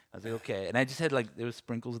 I was like, okay. And I just had like there was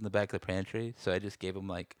sprinkles in the back of the pantry, so I just gave them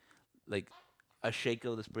like a shake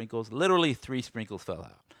of the sprinkles. Literally 3 sprinkles fell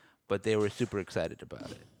out, but they were super excited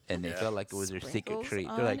about it, and they Yeah. felt like it was their secret Sprinkles treat.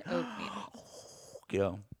 on They're like, oatmeal. you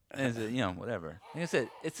know, and I said, whatever. Like I said,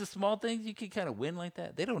 it's the small things you can kind of win like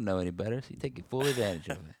that. They don't know any better, so you take full advantage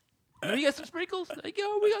of it. We got some sprinkles. Like,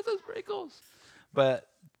 yo, we got some sprinkles. But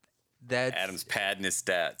that's Adam's padding his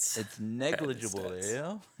stats. it's negligible, stats. you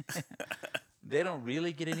know. They don't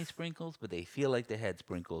really get any sprinkles, but they feel like they had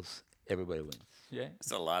sprinkles. Everybody wins. Yeah.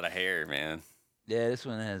 It's a lot of hair, man. Yeah, this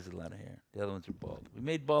one has a lot of hair. The other ones are bald. We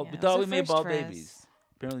made bald. Yeah, we it thought was we a made first bald for us. babies.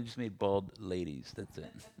 Apparently, we just made bald ladies. That's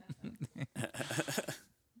it.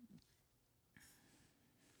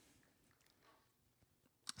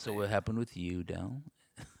 So what happened with you, Del?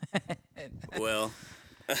 Well,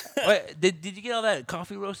 Wait, did you get all that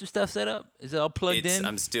coffee roaster stuff set up? Is it all plugged in?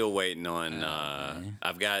 I'm still waiting on.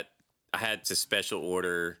 Okay. I had to special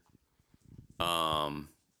order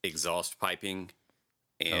exhaust piping.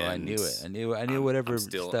 And Oh, I knew it. I knew whatever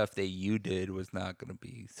still- stuff that you did was not going to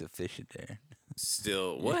be sufficient there.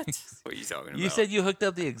 Still, what? What are you talking about? You said you hooked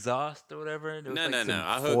up the exhaust or whatever. And there was No, like no, no. some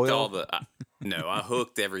I hooked foil? all the. No, I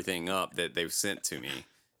hooked everything up that they sent to me.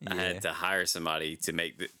 I Yeah. had to hire somebody to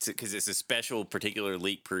make the because it's a special, particular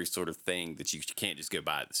leak-proof sort of thing that you can't just go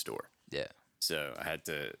buy at the store. Yeah. So I had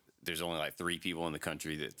to. There's only like 3 companies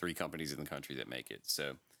in the country that make it.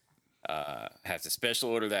 So have to special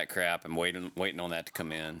order that crap. I'm waiting on that to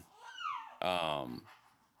come in.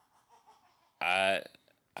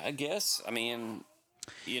 I guess. I mean,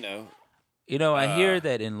 you know. I hear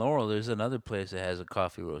that in Laurel, there's another place that has a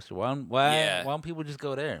coffee roaster. Why Yeah. don't people just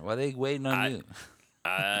go there? Why are they waiting on you?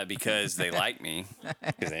 Because they like me,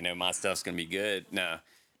 because they know my stuff's gonna be good. No,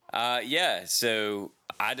 yeah. So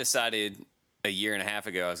I decided a year and a half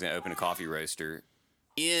ago I was gonna open a coffee roaster.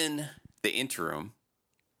 In the interim,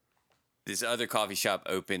 this other coffee shop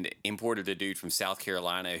imported a dude from South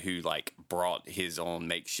Carolina who like brought his own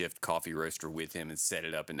makeshift coffee roaster with him and set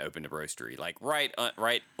it up and opened a roastery, like right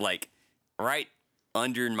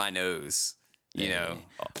under my nose.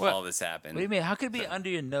 What- All this happened. What do you mean? How could it be under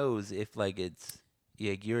your nose if like it's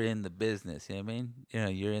you're in the business? You know what I mean?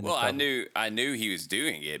 You're in. Well, the coffee. I knew he was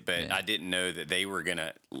doing it, but Yeah. I didn't know that they were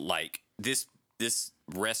gonna like this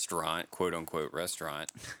restaurant, quote unquote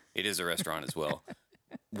restaurant. It is a restaurant as well.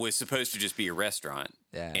 Was supposed to just be a restaurant,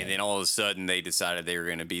 Yeah. and then all of a sudden they decided they were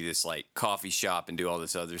gonna be this like coffee shop and do all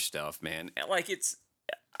this other stuff, man. And, like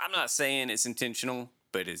I'm not saying it's intentional,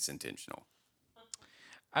 but it's intentional.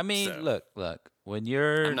 I mean, so- look. When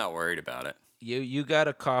you're I'm not worried about it. you got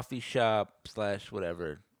a coffee shop /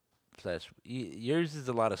 whatever / yours is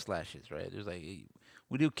a lot of slashes, right? There's like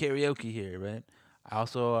we do karaoke here, right?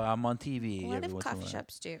 Also, I'm on TV. A lot every of once in a coffee while.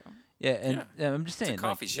 shops do. Yeah, and I'm just saying, a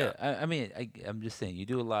coffee like, shop. Yeah, I mean, I'm just saying, you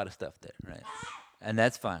do a lot of stuff there, right? And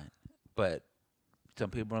that's fine. But some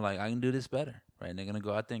people are like, I can do this better, right? And they're gonna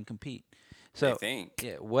go out there and compete. So They think.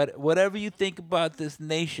 yeah, whatever you think about this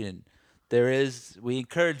nation, we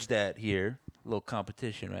encourage that here, a little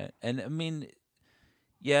competition, right? And I mean,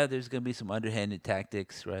 yeah, there's gonna be some underhanded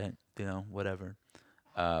tactics, right? Whatever.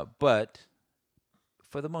 But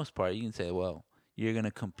for the most part, you can say, well, you're gonna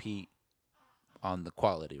compete on the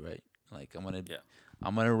quality, right? Like I'm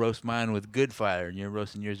gonna roast mine with good fire, and you're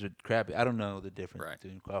roasting yours with crappy. I don't know the difference Right.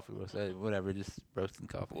 between coffee roast, whatever, just roasting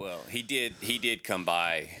coffee. Well, he did come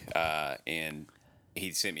by and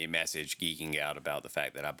he sent me a message geeking out about the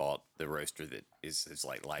fact that I bought the roaster that is his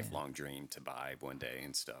like lifelong dream to buy one day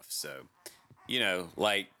and stuff. So,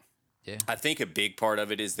 like Yeah. I think a big part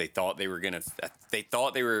of it is they thought they were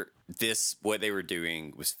what they were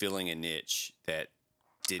doing was filling a niche that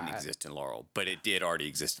didn't exist in Laurel, but it did already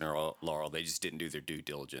exist in Laurel. They just didn't do their due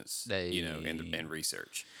diligence, and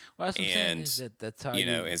research. Well, that's what I'm saying. and, Is that's how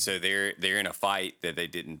And so they're in a fight that they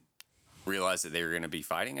didn't realize that they were going to be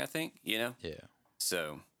fighting. I think, Yeah.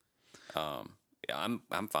 So, yeah,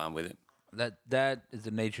 I'm fine with it. That is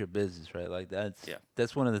the nature of business, right? Like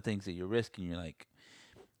that's one of the things that you're risking. You're like,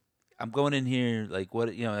 I'm going in here like what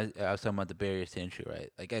I was talking about the barriers to entry,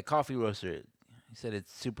 right? Like a coffee roaster, he said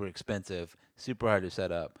it's super expensive, super hard to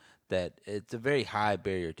set up. That it's a very high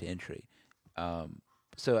barrier to entry.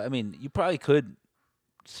 So I mean, you probably could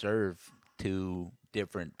serve two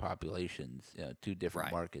different populations, two different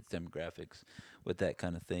Right. markets, demographics, with that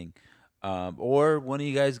kind of thing. Or one of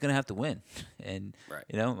you guys is gonna have to win, and Right.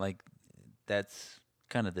 like that's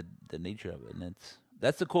kind of the nature of it, and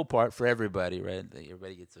that's the cool part for everybody, right? That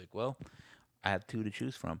everybody gets like, well, I have two to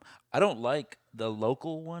choose from. I don't like the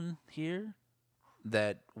local one here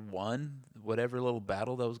that won whatever little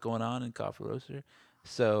battle that was going on in Coffee Roaster.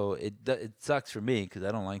 So it sucks for me because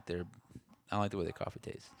I don't like the way their coffee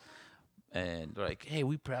tastes. And they're like, hey,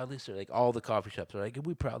 we proudly serve. Like all the coffee shops are like,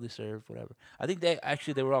 we proudly serve whatever. I think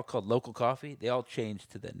they were all called Local Coffee. They all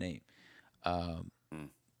changed to that name. Um, Mm.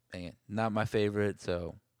 and not my favorite,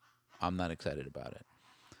 so I'm not excited about it.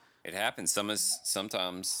 It happens.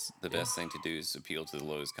 Sometimes the best thing to do is appeal to the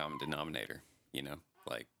lowest common denominator.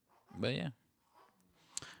 Like But yeah,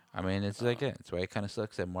 I mean, it's like that. That's why it kind of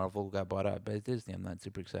sucks that Marvel got bought out by Disney. I'm not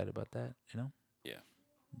super excited about that. yeah, yeah.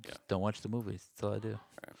 Just don't watch the movies. That's all I do.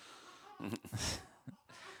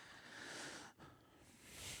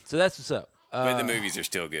 So that's what's up. But the movies are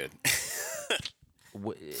still good.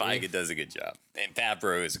 Feige If, does a good job, and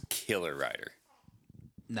Favreau is a killer writer.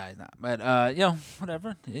 no, he's not. But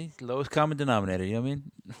whatever. He's lowest common denominator. You know what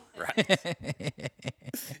I Right. mean?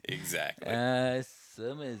 Exactly.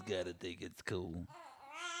 Somebody's got to think it's cool.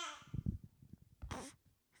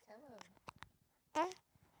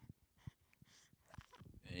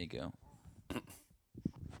 There you go.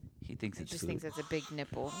 He thinks He it's just food. thinks that's a big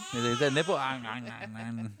nipple. Is that nipple?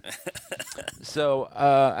 So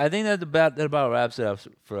I think that about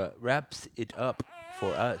wraps it up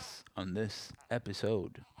for us on this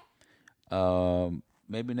episode.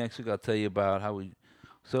 Maybe next week I'll tell you about how we.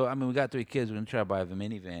 So I mean, we got 3 kids. We're gonna try to buy a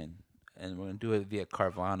minivan, and we're gonna do it via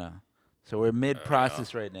Carvana. So we're mid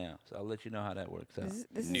process right now. So I'll let you know how that works out.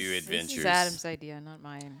 This New This adventures. is Adam's idea, not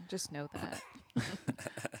mine. Just know that.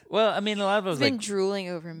 Well, I mean, a lot of us He's been like. drooling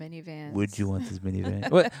over minivans. Would you want this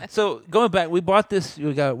minivan? So going back, we bought this.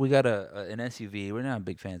 We got an SUV. We're not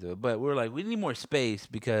big fans of it, but we're like we need more space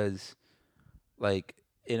because, like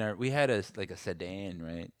we had a sedan,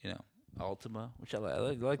 right? Altima, which I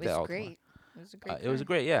like It was that Altima. great. It was a great. It was car.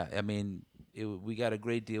 great, yeah. I mean, we got a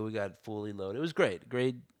great deal. We got fully loaded. It was great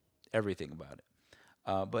everything about it.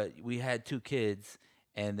 But we had 2 kids,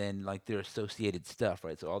 and then like their associated stuff,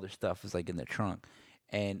 right? So all their stuff was like in the trunk.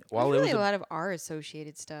 And There's while really it was a lot of our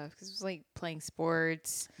associated stuff because it was like playing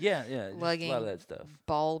sports, yeah, just a lugging lot of that stuff.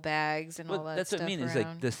 ball bags, and all Well, that that's stuff what I mean. around. Is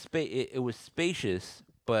like the space. It was spacious,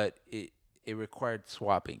 but it required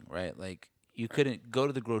swapping, right? Like you couldn't go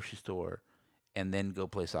to the grocery store and then go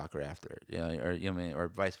play soccer after, or or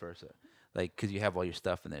vice versa, like because you have all your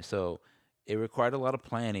stuff in there. So it required a lot of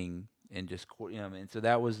planning and just So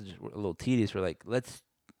that was just a little tedious. We're like, let's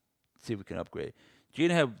see if we can upgrade.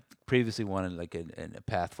 Gina had previously wanted like a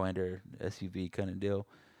Pathfinder SUV kind of deal.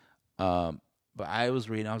 But I was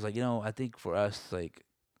reading. I was like, I think for us, like,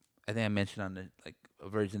 I think I mentioned on a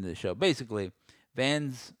version of the show. Basically,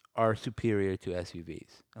 vans are superior to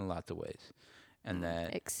SUVs in lots of ways, and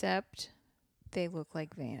that Except they look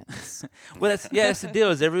like vans. well, that's the deal.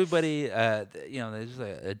 Is everybody, there's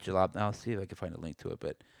like a jalop. I'll see if I can find a link to it,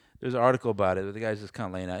 but there's an article about it. Where the guy's just kind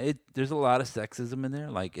of laying out. There's a lot of sexism in there.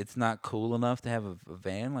 Like, it's not cool enough to have a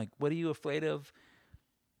van. Like, what are you afraid of?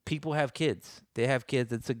 People have kids. They have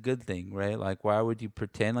kids. It's a good thing, right? Like, why would you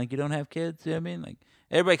pretend like you don't have kids? You know what I mean? Like,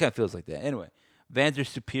 everybody kind of feels like that. Anyway, vans are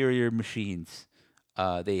superior machines.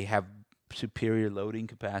 They have superior loading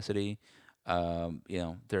capacity.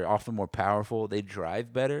 They're often more powerful. They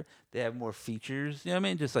drive better. They have more features. You know what I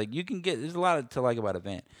mean? Just like there's a lot to like about a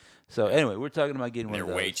van. So anyway, we're talking about getting They're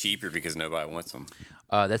one of those. way cheaper because nobody wants them.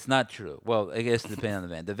 That's not true. Well, I guess it depends on the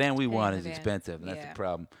van. The van we want the is van. expensive, and that's Yeah. the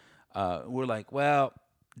problem. We're like, well,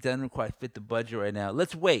 it doesn't quite fit the budget right now.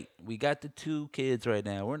 Let's wait. We got the 2 kids right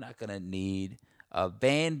now. We're not gonna need a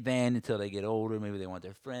van until they get older. Maybe they want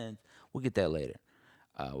their friends. We'll get that later.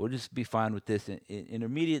 We'll just be fine with this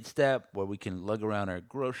intermediate step where we can lug around our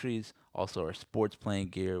groceries, also our sports playing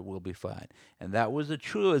gear. We'll be fine. And that was a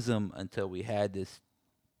truism until we had this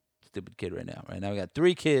stupid kid right now. Right now we got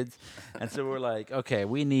 3 kids, and so we're like, okay,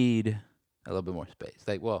 we need a little bit more space.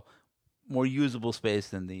 Like, well, more usable space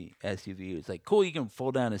than the SUV. It's like cool, you can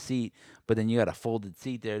fold down a seat, but then you got a folded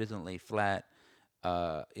seat there. It doesn't lay flat.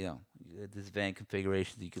 This van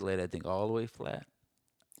configuration, you can lay that thing all the way flat.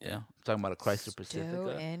 Yeah, I'm talking about a Chrysler Stow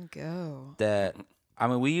Pacifica. and go. That I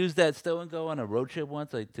mean, we used that stow and go on a road trip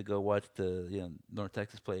once, like to go watch the North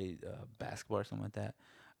Texas play basketball or something like that.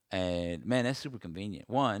 And man, that's super convenient.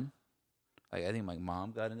 One, like I think my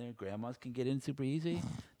mom got in there. Grandmas can get in super easy.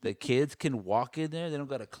 The kids can walk in there. They don't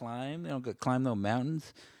got to climb. They don't got to climb no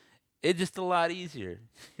mountains. It's just a lot easier.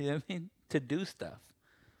 You know what I mean? To do stuff.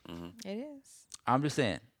 It is. I'm just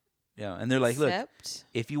saying. And they're like, look, Except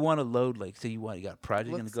if you want to load, like, say you got a project,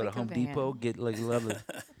 you're gonna looks go like to a Home van. Depot, get like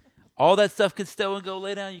all that stuff can still and go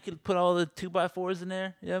lay down. You can put all the 2x4s in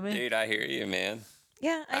there. You know what I mean? Dude, I hear you, man.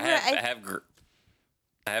 yeah, I I know.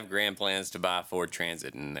 have grand plans to buy a Ford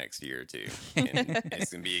Transit in the next year or two. And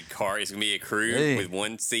it's gonna be a car. It's gonna be a crew Hey. with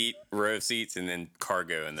one row of seats, and then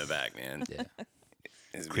cargo in the back, man. Yeah.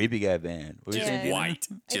 It's gonna be Creepy guy van. What you Yeah. saying, Dana? white,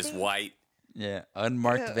 just think- white. Yeah,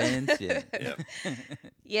 unmarked vans. Yeah. Yep.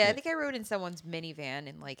 Yeah, I think I rode in someone's minivan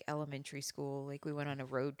in like elementary school. Like we went on a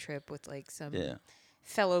road trip with like some Yeah.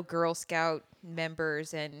 fellow Girl Scout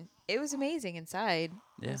members, and it was amazing inside.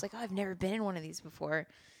 I Yeah. was like, oh, I've never been in one of these before.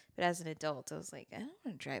 But as an adult, I was like, I don't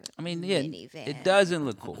want to drive a I mean, yeah, minivan. it doesn't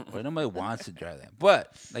look cool. Right? Nobody wants to drive that.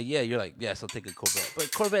 But like, yeah, you're like, yes, I'll take a Corvette.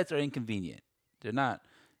 But Corvettes are inconvenient. They're not.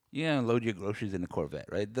 You gotta load your groceries in a Corvette,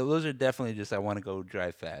 right? Those are definitely just I want to go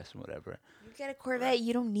drive fast and whatever. You get a Corvette,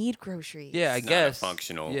 you don't need groceries. Yeah, I It's not a guess.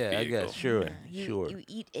 functional Yeah, I vehicle. guess. Sure, You, sure. You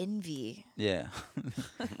eat envy. Yeah.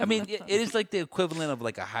 I mean, it is like the equivalent of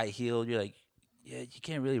like a high heel. You're like, yeah, you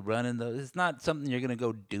can't really run in those. It's not something you're gonna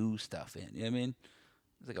go do stuff in. You know what I mean?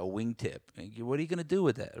 It's like a wingtip. Like, what are you gonna do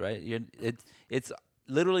with that, right? It's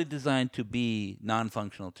literally designed to be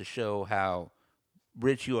non-functional to show how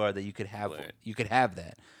rich you are that you could have Right.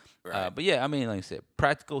 that. Right. But yeah, I mean, like I said,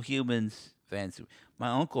 practical humans, fancy. My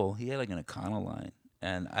uncle, he had like an Econoline,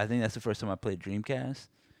 and I think that's the first time I played Dreamcast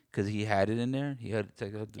because he had it in there. He had it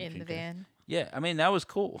take out the In the Dreamcast. van. Yeah, I mean that was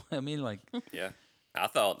cool. I mean, like, Yeah. I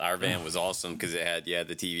thought our van was awesome because it had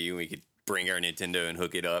the TV and we could bring our Nintendo and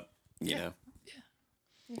hook it up. You know.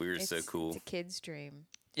 We were so cool. It's a kid's dream.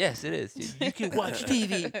 yes, it is. You can watch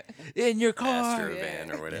TV in your car. Astro van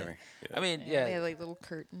or whatever. I mean, They yeah. have like little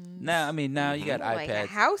curtains. Now, I mean, now you got Like a iPads.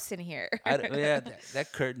 house in here. Yeah,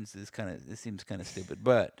 that curtains is kind of. It seems kind of stupid,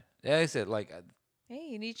 but like I said, like Hey,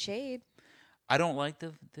 you need shade. I don't like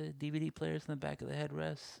the DVD players in the back of the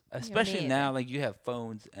headrests, especially me now. Like you have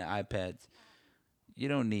phones and iPads, you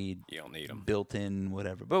don't need You don't need them. built-in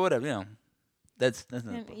whatever. But whatever, you know, that's not a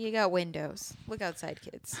And problem. you got windows. Look outside,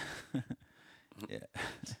 kids. Yeah,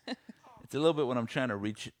 it's a little bit when I'm trying to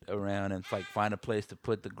reach around and like find a place to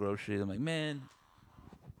put the groceries. I'm like, man,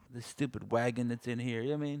 this stupid wagon that's in here.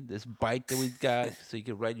 You know what I mean? This bike that we've got, so you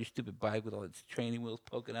can ride your stupid bike with all its training wheels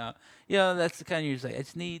poking out. You know, that's the kind of you're just like, I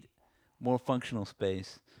just need more functional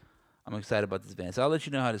space. I'm excited about this van. So I'll let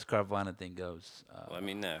you know how this Carvana thing goes. Let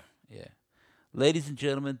me know. Yeah. Ladies and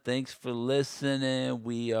gentlemen, thanks for listening.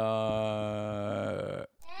 We're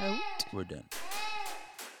done.